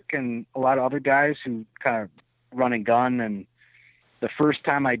Mark and a lot of other guys who kind of run and gun. And the first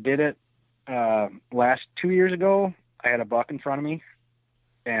time I did it, last 2 years ago, I had a buck in front of me,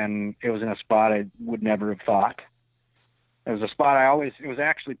 and it was in a spot I would never have thought. It was a spot it was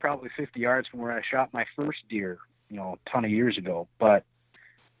actually probably 50 yards from where I shot my first deer, a ton of years ago. But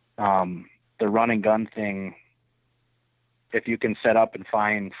the run and gun thing, if you can set up and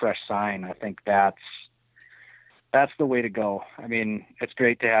find fresh sign, I think that's the way to go. I mean, it's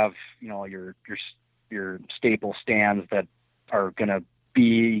great to have, your staple stands that are going to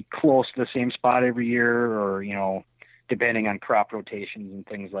be close to the same spot every year, or, depending on crop rotations and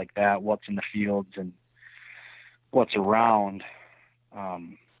things like that, what's in the fields and what's around.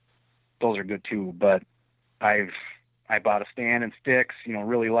 Those are good too, but I bought a stand and sticks,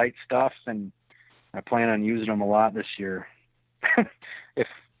 really light stuff, and I plan on using them a lot this year. I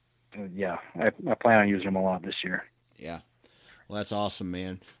plan on using them a lot this year. Yeah. Well, that's awesome,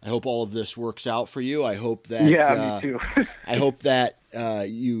 man. I hope all of this works out for you. I hope that me too. I hope that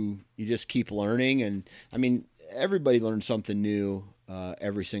you just keep learning, and I mean, everybody learns something new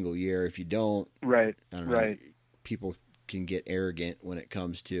every single year. If you don't, right, I don't know, right. People can get arrogant when it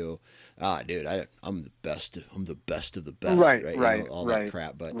comes to, dude, I'm the best. I'm the best of the best. Right. You know, all that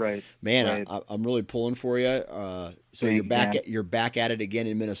crap. But man, I'm really pulling for you. So Thanks, you're back at it again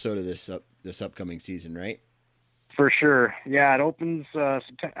in Minnesota this upcoming season, right? For sure. Yeah, it opens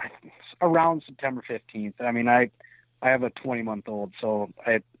around September 15th. I mean, I have a 20-month-old, so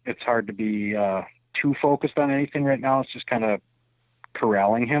it's hard to be too focused on anything right now. It's just kind of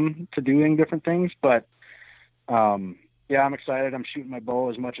corralling him to doing different things. But yeah, I'm excited. I'm shooting my bow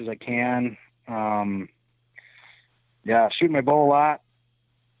as much as I can. Yeah, shooting my bow a lot.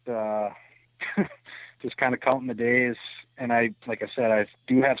 Just kind of counting the days. And like I said, I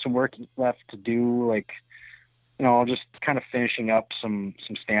do have some work left to do, like, you know, just kind of finishing up some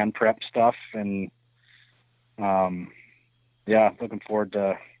stand prep stuff, and yeah, looking forward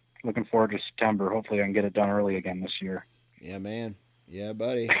to September. Hopefully I can get it done early again this year. Yeah, man. Yeah,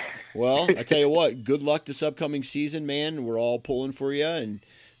 buddy. Well, I tell you what, good luck this upcoming season, man. We're all pulling for you, and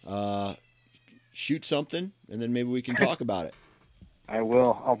shoot something, and then maybe we can talk about it. I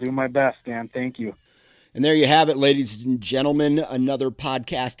will. I'll do my best, Dan. Thank you. And there you have it, ladies and gentlemen, another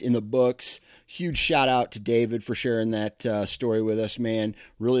podcast in the books. Huge shout out to David for sharing that story with us, man.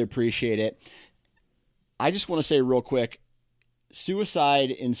 Really appreciate it. I just want to say real quick,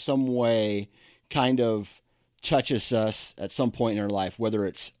 suicide in some way kind of touches us at some point in our life, whether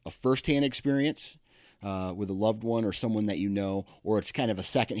it's a firsthand experience with a loved one or someone that you know, or it's kind of a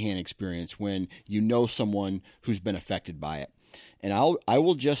secondhand experience when you know someone who's been affected by it. And I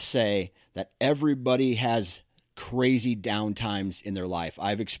will just say that everybody has crazy down times in their life.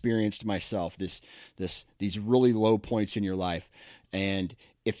 I've experienced myself these really low points in your life. And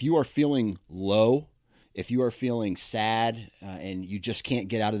if you are feeling low, if you are feeling sad and you just can't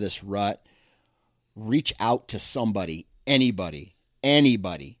get out of this rut, reach out to somebody, anybody.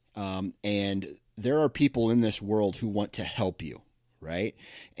 And there are people in this world who want to help you. Right.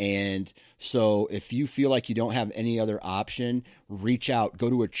 And so if you feel like you don't have any other option, reach out, go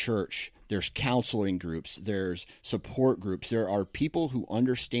to a church. There's counseling groups, there's support groups. There are people who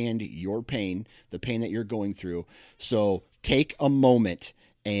understand your pain, the pain that you're going through. So take a moment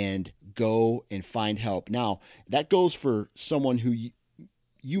and go and find help. Now, that goes for someone who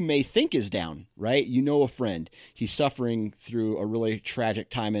you may think is down, right? You know a friend, he's suffering through a really tragic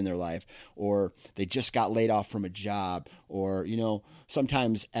time in their life, or they just got laid off from a job, or, you know,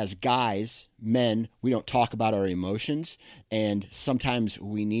 sometimes as guys, men, we don't talk about our emotions, and sometimes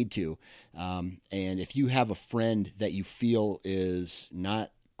we need to. And if you have a friend that you feel is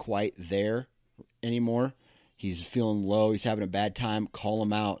not quite there anymore, he's feeling low, he's having a bad time, call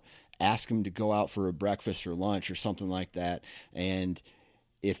him out, ask him to go out for a breakfast or lunch or something like that. And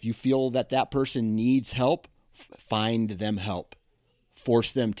if you feel that that person needs help, find them help.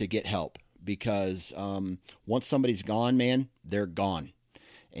 Force them to get help, because once somebody's gone, man, they're gone.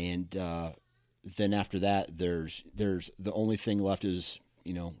 And then after that, there's the only thing left is,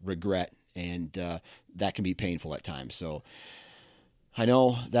 you know, regret, and that can be painful at times. So I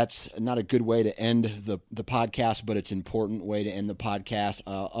know that's not a good way to end the podcast, but it's an important way to end the podcast.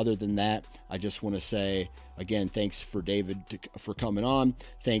 Other than that, I just want to say, again, thanks for David for coming on.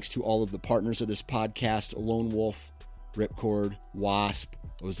 Thanks to all of the partners of this podcast, Lone Wolf, Ripcord, Wasp,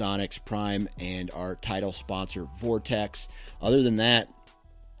 Ozonics Prime, and our title sponsor, Vortex. Other than that,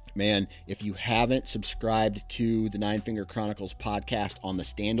 man, if you haven't subscribed to the Nine Finger Chronicles podcast on the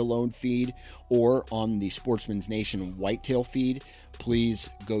standalone feed or on the Sportsman's Nation Whitetail feed, please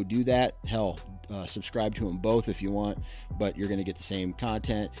go do that. Hell, subscribe to them both if you want, but you're going to get the same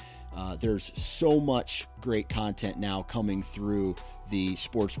content. There's so much great content now coming through the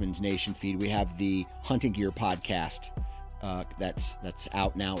Sportsman's Nation feed. We have the Hunting Gear podcast that's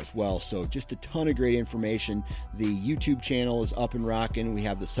out now as well. So just a ton of great information. The YouTube channel is up and rocking. We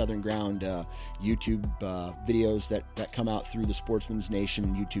have the Southern Ground YouTube videos that come out through the Sportsman's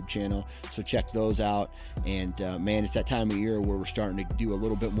Nation YouTube channel. So check those out. And man, it's that time of year where we're starting to do a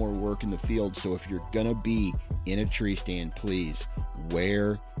little bit more work in the field. So if you're gonna be in a tree stand, please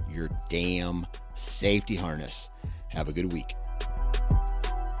wear your damn safety harness. Have a good week.